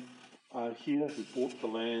came here, who bought the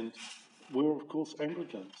land, were of course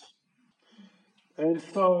Anglicans. And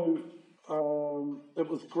so it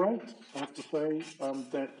was great, I have to say,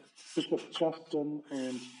 that Bishop Justin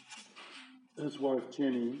and his wife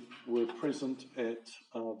Jenny were present at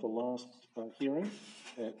the last hearing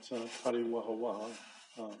at Karewahawaha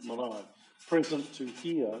Marae, present to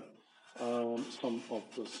hear some of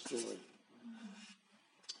this story.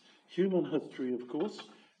 Human history, of course,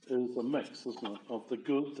 is a mix, isn't it, of the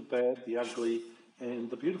good, the bad, the ugly, and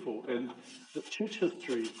the beautiful. And the church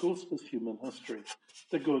history, of course, is human history.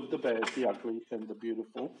 The good, the bad, the ugly, and the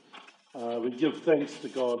beautiful. We give thanks to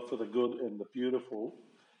God for the good and the beautiful,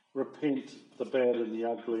 repent the bad and the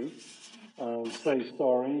ugly, say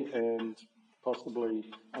sorry and possibly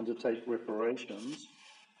undertake reparations,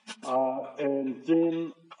 and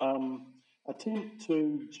then attempt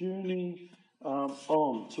to journey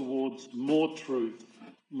on towards more truth,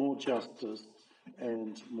 more justice,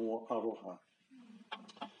 and more aroha.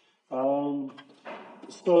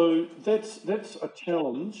 So that's a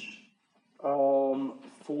challenge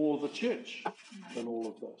for the church in all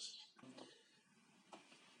of this.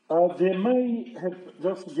 There may have,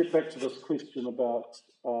 just to get back to this question about,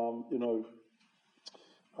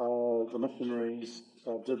 the missionaries,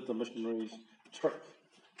 did the missionaries trick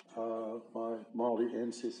my Māori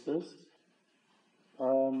ancestors?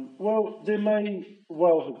 Well, there may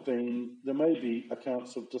be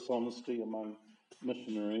accounts of dishonesty among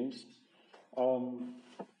missionaries.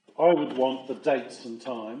 I would want the dates and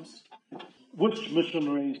times. Which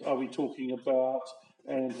missionaries are we talking about,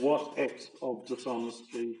 and what acts of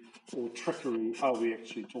dishonesty or trickery are we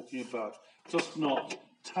actually talking about? Just not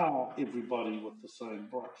tar everybody with the same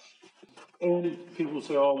brush. And people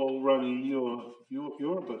say, oh, well, Rangi,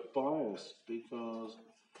 you're a bit biased because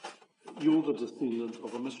you're the descendant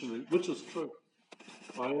of a missionary, which is true.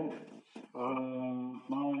 I am.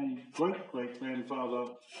 My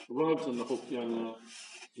great-great-grandfather arrived in the Hokianga.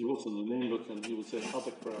 He wasn't an Anglican, he was that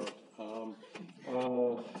other crowd.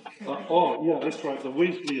 That's right, the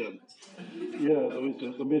Wesleyans. Yeah,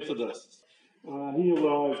 the Methodists. He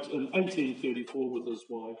arrived in 1834 with his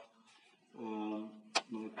wife,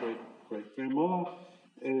 my great-great-grandma,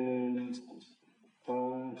 and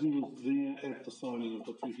he was there at the signing of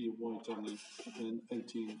the Treaty of Waitangi in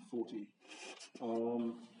 1840.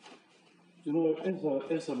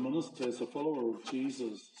 As a minister, as a follower of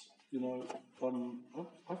Jesus,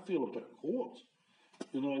 I feel a bit caught,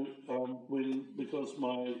 because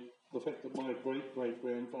the fact that my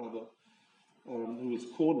great-great-grandfather, who was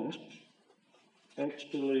Cornish,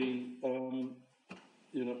 actually,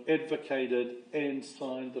 advocated and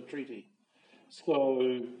signed the treaty.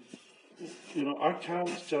 So, I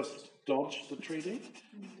can't just dodge the treaty,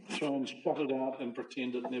 try and shut it out and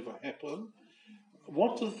pretend it never happened.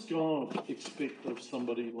 What does God expect of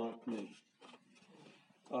somebody like me?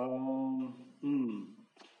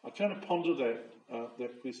 I kind of ponder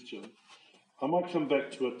that question. I might come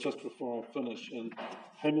back to it just before I finish, and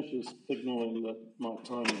Hamish is signalling that my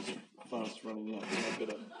time is fast running out, so I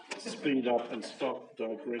better speed up and stop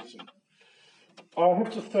digressing. I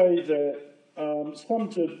have to say that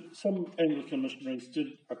some Anglican missionaries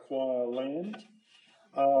did acquire land,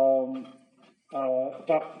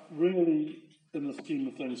 but really, in the scheme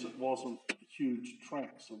of things, it wasn't huge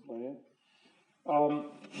tracts of land.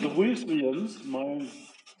 The Wesleyans, my own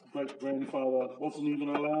great-grandfather, wasn't even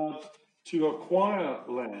allowed to acquire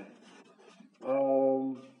land.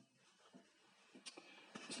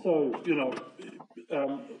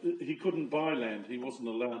 He couldn't buy land, he wasn't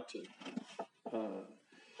allowed to.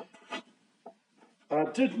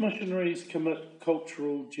 Did missionaries commit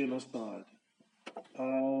cultural genocide?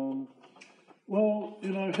 Well,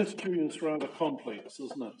 history is rather complex,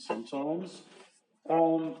 isn't it, sometimes?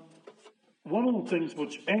 One of the things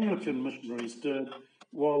which Anglican missionaries did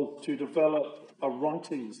was to develop a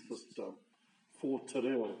writing system for Te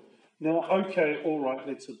Reo. Now, okay, all right,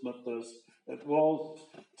 let's admit this. It was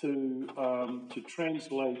to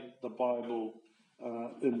translate the Bible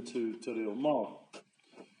into Te Reo Māori.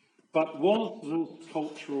 But was this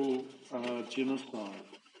cultural genocide?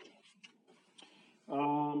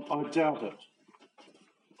 I doubt it.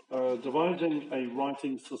 devising a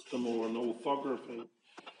writing system or an orthography.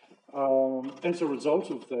 As a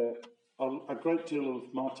result of that, a great deal of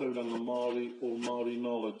Mātauranga Māori or Māori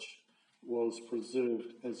knowledge was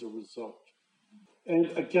preserved as a result.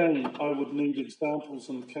 And again, I would need examples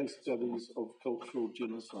and case studies of cultural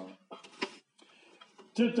genocide.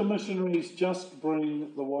 Did the missionaries just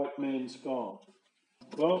bring the white man's God?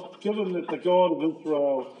 Well, given that the God of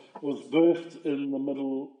Israel was birthed in the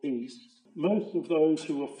Middle East, most of those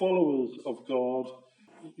who were followers of God,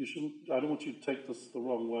 I don't want you to take this the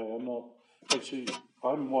wrong way.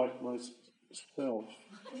 I'm white myself.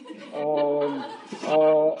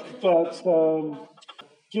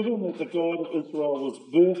 Given that the God of Israel was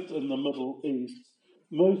birthed in the Middle East,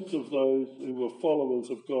 most of those who were followers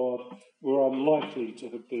of God were unlikely to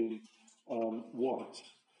have been white.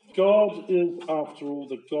 God is, after all,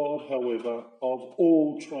 the God, however, of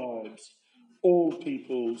all tribes, all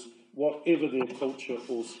peoples, whatever their culture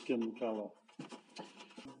or skin colour.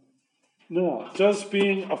 Now, does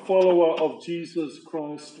being a follower of Jesus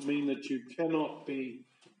Christ mean that you cannot be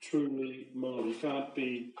truly Māori? You can't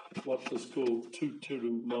be what is called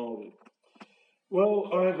tūturu Māori? Well,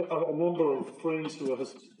 I have a number of friends who are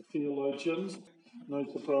theologians, no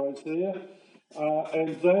surprise there,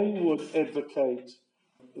 and they would advocate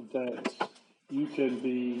that you can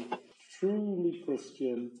be truly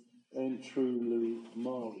Christian and truly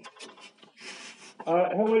Māori.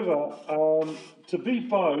 However, to be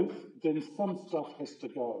both, then some stuff has to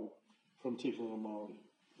go from Te Whanga Māori,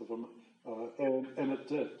 and it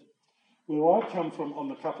did. Where I come from on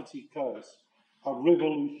the Kapiti Coast, a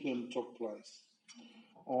revolution took place.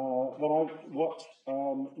 What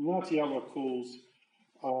Ngāti Awa calls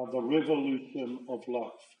the revolution of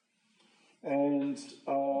love. And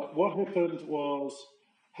what happened was,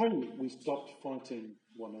 we stopped fighting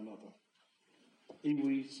one another.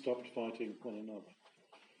 Iwi stopped fighting one another.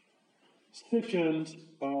 Second,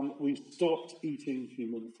 we stopped eating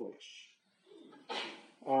human flesh.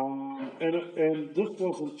 And this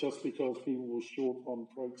wasn't just because people were short on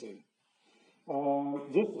protein.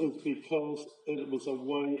 This is because it was a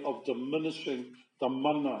way of diminishing the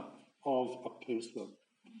mana of a person.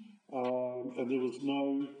 And there was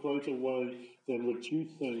no greater way than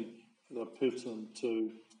reducing the person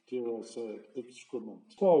to, dare I say, excrement.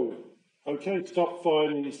 So, stop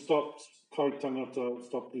fighting, stopped kaitangata,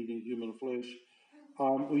 stopped eating human flesh.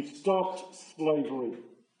 We stopped slavery.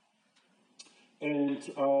 And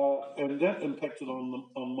that impacted on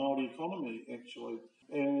Māori economy, actually,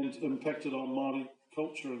 and impacted on Māori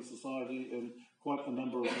culture and society in quite a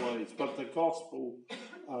number of ways. But the gospel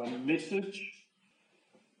message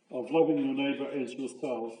of loving your neighbour as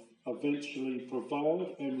yourself eventually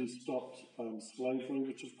prevailed, and we stopped slavery,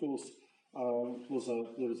 which of course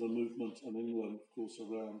there was a movement in England, of course,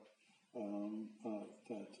 around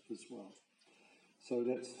that as well. So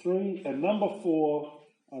that's 3. And number 4,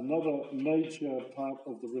 another major part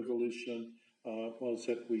of the revolution was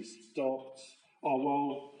that we stopped,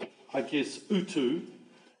 utu,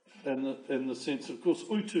 in the sense, of course,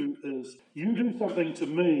 utu is you do something to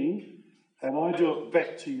me and I do it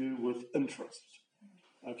back to you with interest.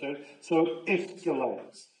 Okay? So it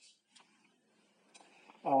escalates.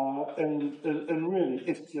 And really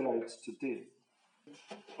escalates to death.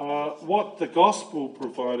 What the gospel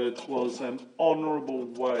provided was an honourable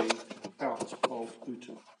way out of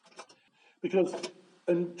utu. Because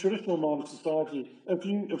in traditional Māori society,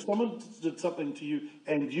 if someone did something to you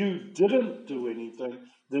and you didn't do anything,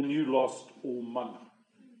 then you lost all mana.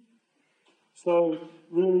 So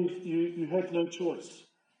really, you had no choice.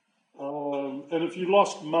 And if you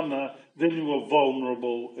lost mana, then you were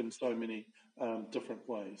vulnerable in so many different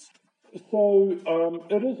ways. So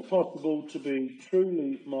it is possible to be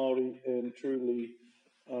truly Māori and truly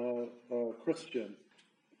Christian.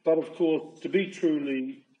 But of course, to be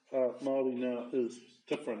truly Māori now is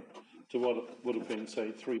different to what it would have been,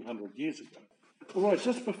 say, 300 years ago. All right,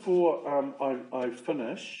 just before I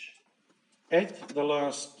finish, at the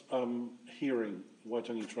last hearing,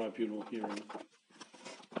 Waitangi Tribunal hearing,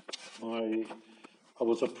 I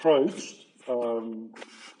was approached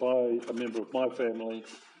by a member of my family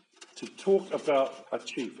to talk about a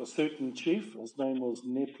certain chief. His name was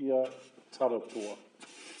Nepia Taratoa.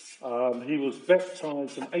 He was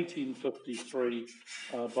baptised in 1853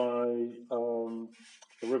 by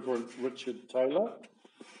the Reverend Richard Taylor.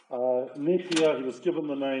 Nepia, he was given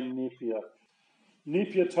the name Nepia.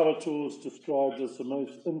 Nepia Taratoa is described as the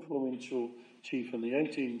most influential chief in the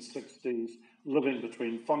 1860s, living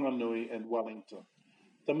between Whanganui and Wellington.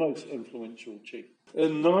 The most influential chief.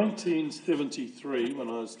 In 1973, when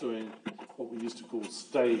I was doing what we used to call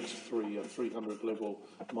Stage 3, a 300 level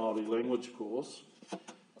Māori language course,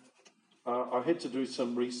 I had to do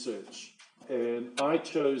some research, and I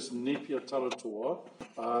chose Nepia Taratoa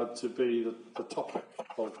to be the topic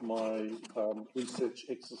of my research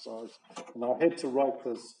exercise, and I had to write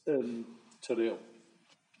this in Te Reo.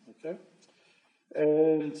 Okay?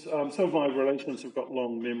 And some of my relations have got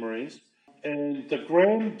long memories, and the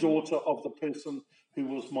granddaughter of the person who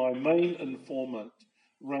was my main informant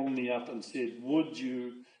rang me up and said, would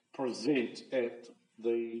you present at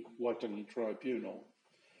the Waitangi Tribunal?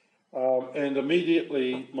 And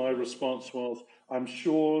immediately my response was, I'm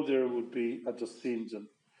sure there would be a descendant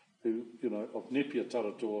who, of Nepia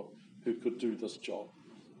Taratoa who could do this job.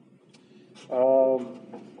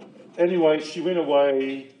 Anyway, she went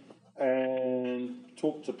away and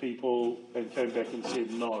talked to people and came back and said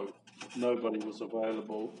no, nobody was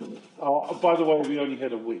available. By the way, we only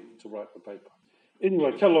had a week to write the paper.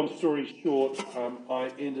 Anyway, cut a long story short,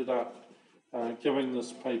 I ended up giving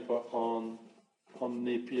this paper on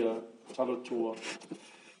Nepia Taratoa,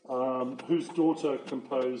 whose daughter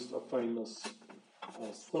composed a famous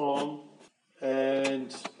song,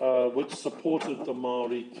 and which supported the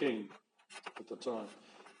Māori king at the time.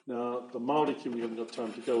 Now, the Māori king, we haven't got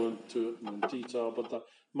time to go into it in detail, but the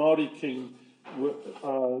Māori king,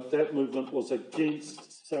 that movement was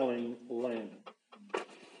against selling land.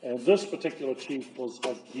 And this particular chief was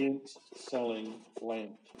against selling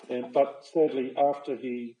land. But sadly, after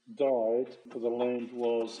he died, the land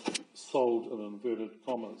was sold in inverted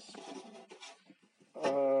commas.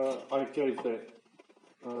 I gave that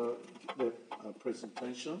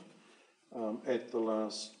presentation at the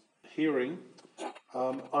last hearing.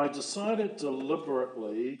 I decided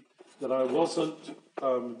deliberately that I wasn't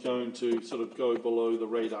going to sort of go below the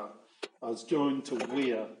radar. I was going to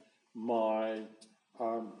wear my,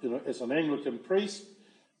 as an Anglican priest,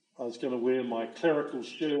 I was going to wear my clerical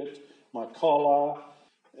shirt, my collar,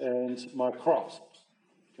 and my cross. I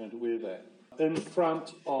was going to wear that in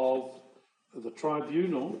front of the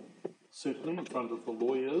tribunal, certainly in front of the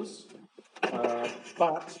lawyers,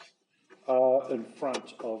 but in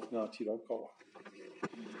front of Ngāti Raukawa.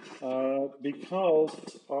 Because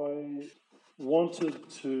I wanted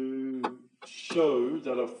to show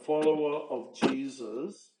that a follower of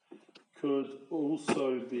Jesus could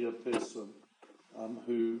also be a person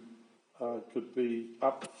who could be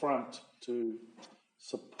up front to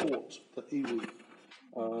support the iwi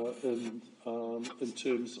in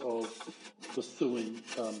terms of pursuing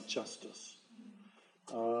justice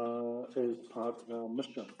as part of our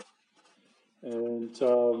mission. And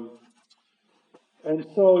so,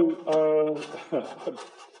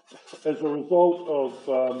 as a result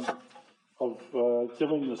of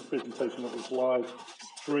giving this presentation, it was live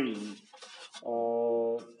streamed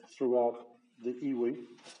throughout the iwi.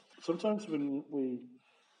 Sometimes when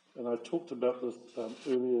and I talked about this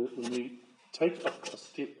earlier, when we take a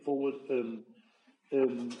step forward in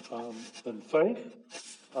faith,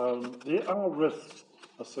 there are risks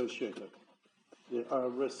associated. There are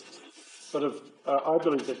risks. But if I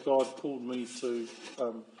believe that God called me to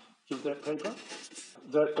give that paper,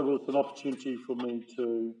 that it was an opportunity for me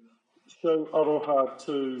to show aroha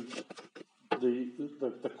to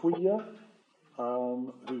the kuia,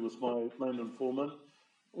 who was my main informant,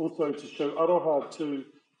 also to show aroha to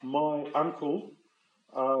my uncle,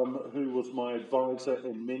 who was my advisor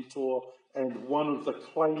and mentor, and one of the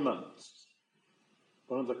claimants,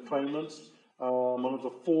 one of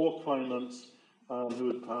the four claimants who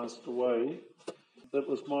had passed away. That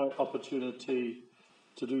was my opportunity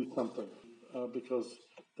to do something because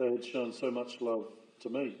they had shown so much love to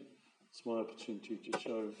me. It's my opportunity to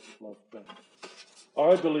show love back.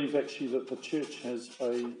 I believe actually that the church has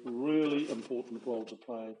a really important role to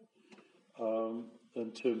play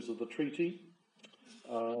in terms of the treaty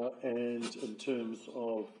and in terms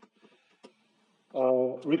of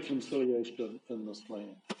reconciliation in this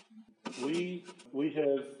land. We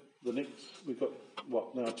have we've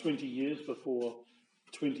got now 20 years before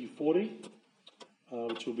 2040,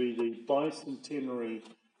 which will be the bicentenary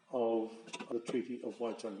of the Treaty of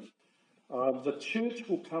Waitangi. The church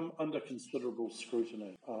will come under considerable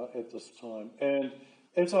scrutiny at this time. And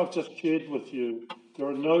as I've just shared with you, there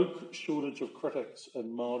are no shortage of critics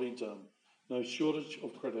in Māoridom, no shortage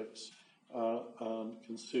of critics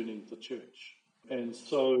concerning the church. And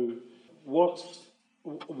so what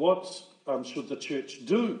should the church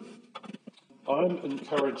do? I'm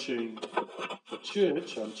encouraging the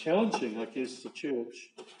church, I'm challenging, I guess, the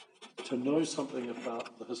church to know something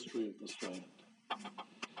about the history of this land.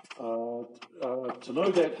 To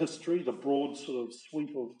know that history, the broad sort of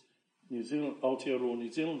sweep of New Zealand, Aotearoa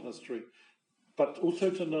New Zealand history, but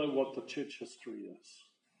also to know what the church history is.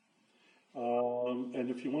 And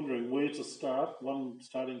if you're wondering where to start, one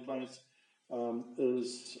starting place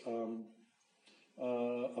is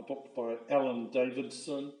a book by Alan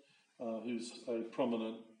Davidson, who's a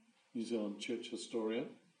prominent New Zealand church historian.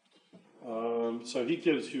 So he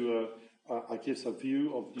gives you, a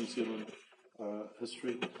view of New Zealand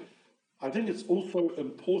history. I think it's also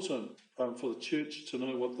important for the church to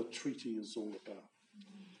know what the treaty is all about,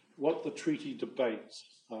 what the treaty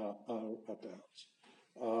debates are about.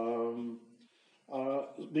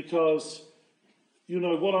 Because,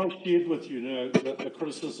 what I shared with you, the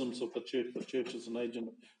criticisms of the church is an agent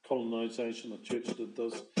of colonisation, the church did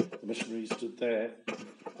this, the missionaries did that.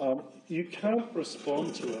 You can't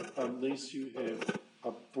respond to it unless you have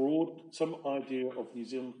some idea of New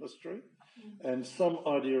Zealand history and some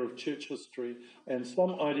idea of church history and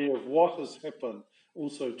some idea of what has happened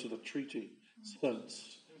also to the treaty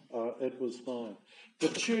since it was signed. The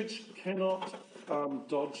church cannot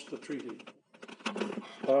dodge the treaty.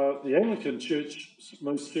 The Anglican Church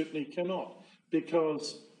most certainly cannot,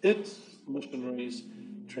 because its missionaries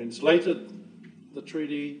translated the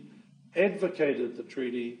treaty, advocated the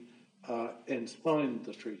treaty, and signed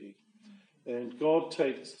the treaty. And God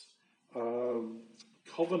takes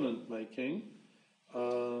covenant making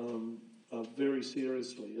very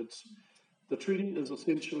seriously. The treaty is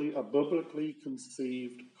essentially a biblically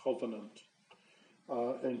conceived covenant.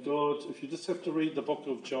 And God, if you just have to read the book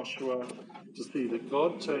of Joshua to see that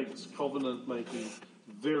God takes covenant making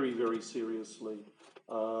very, very seriously.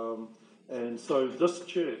 And so this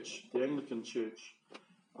church, the Anglican Church,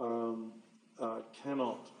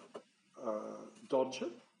 cannot dodge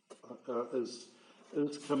it, is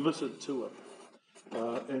committed to it.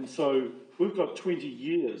 And so we've got 20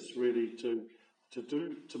 years really to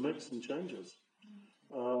make some changes,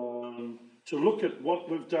 to look at what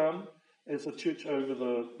we've done as a church over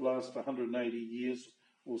the last 180 years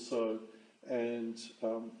or so, and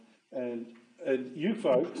you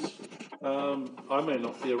folks, I may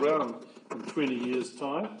not be around in 20 years'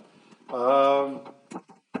 time,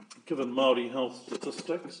 given Māori health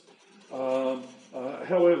statistics.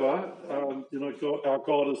 However, our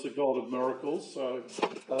God is a God of miracles, so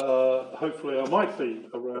hopefully I might be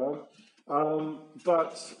around.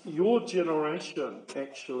 But your generation,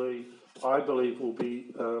 actually, I believe, will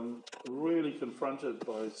be really confronted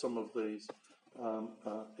by some of these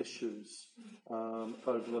issues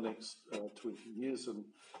over the next 20 years. And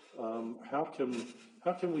how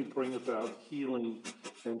can we bring about healing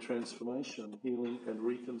and transformation, healing and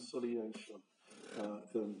reconciliation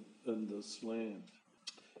in this land?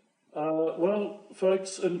 Well,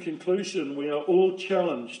 folks, in conclusion, we are all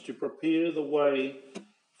challenged to prepare the way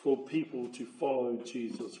for people to follow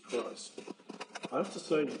Jesus Christ. I have to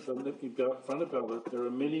say, let me be upfront about it, there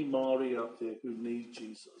are many Māori out there who need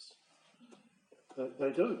Jesus.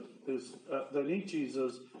 They do. They need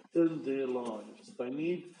Jesus in their lives. They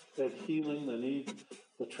need that healing, they need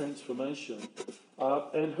the transformation.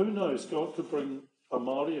 And who knows, God could bring a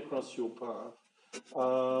Māori across your path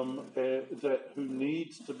who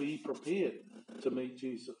needs to be prepared to meet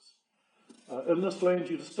Jesus. In this land,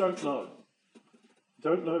 you just don't know.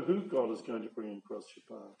 Don't know who God is going to bring across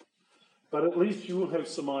your path. But at least you will have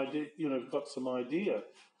some idea, got some idea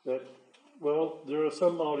that, well, there are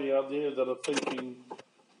some Māori out there that are thinking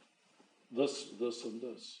this, and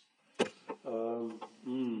this.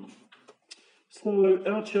 So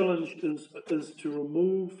our challenge is to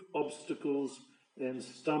remove obstacles and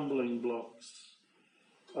stumbling blocks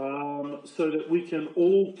so that we can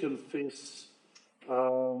all confess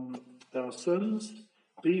our sins,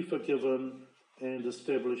 be forgiven, and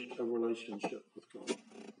establish a relationship with God.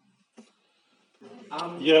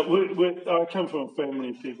 I come from a family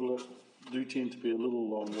of people that do tend to be a little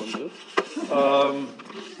long-winded.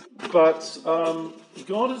 But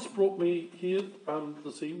God has brought me here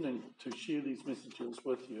this evening to share these messages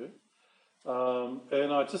with you.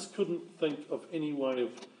 And I just couldn't think of any way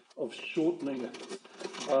of shortening it.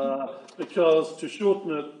 Because to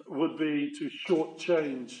shorten it would be to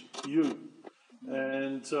shortchange you.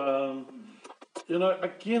 And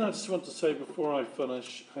again, I just want to say before I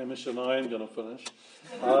finish, Hamish and I am going to finish.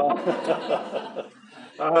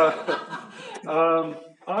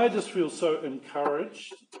 I just feel so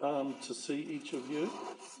encouraged to see each of you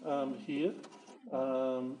here.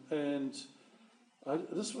 And I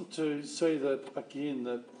just want to say that again,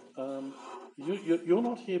 that you're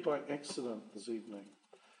not here by accident this evening.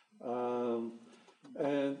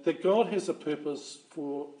 And that God has a purpose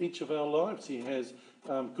for each of our lives. He has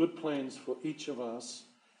good plans for each of us.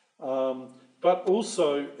 But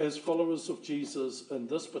also, as followers of Jesus in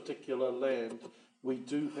this particular land, we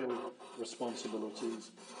do have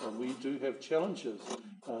responsibilities and we do have challenges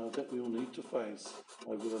that we will need to face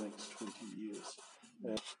over the next 20 years.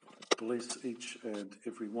 And bless each and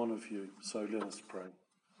every one of you. So let us pray.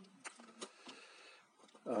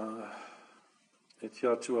 E te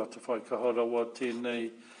atua te whai kaharawa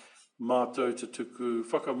tēnei mātou te tuku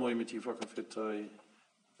whakamoemiti whakawhetai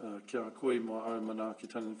kia koe mo au mana ki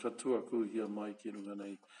tani katua kuhia mai ki runga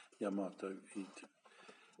nei ia mātou i te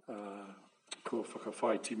kua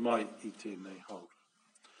whakawhaiti mai i tēnei haura.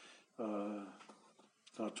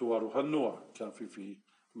 Nā tuaro hanua kia whiwhi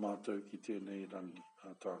mātou ki tēnei rangi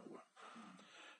tāhua.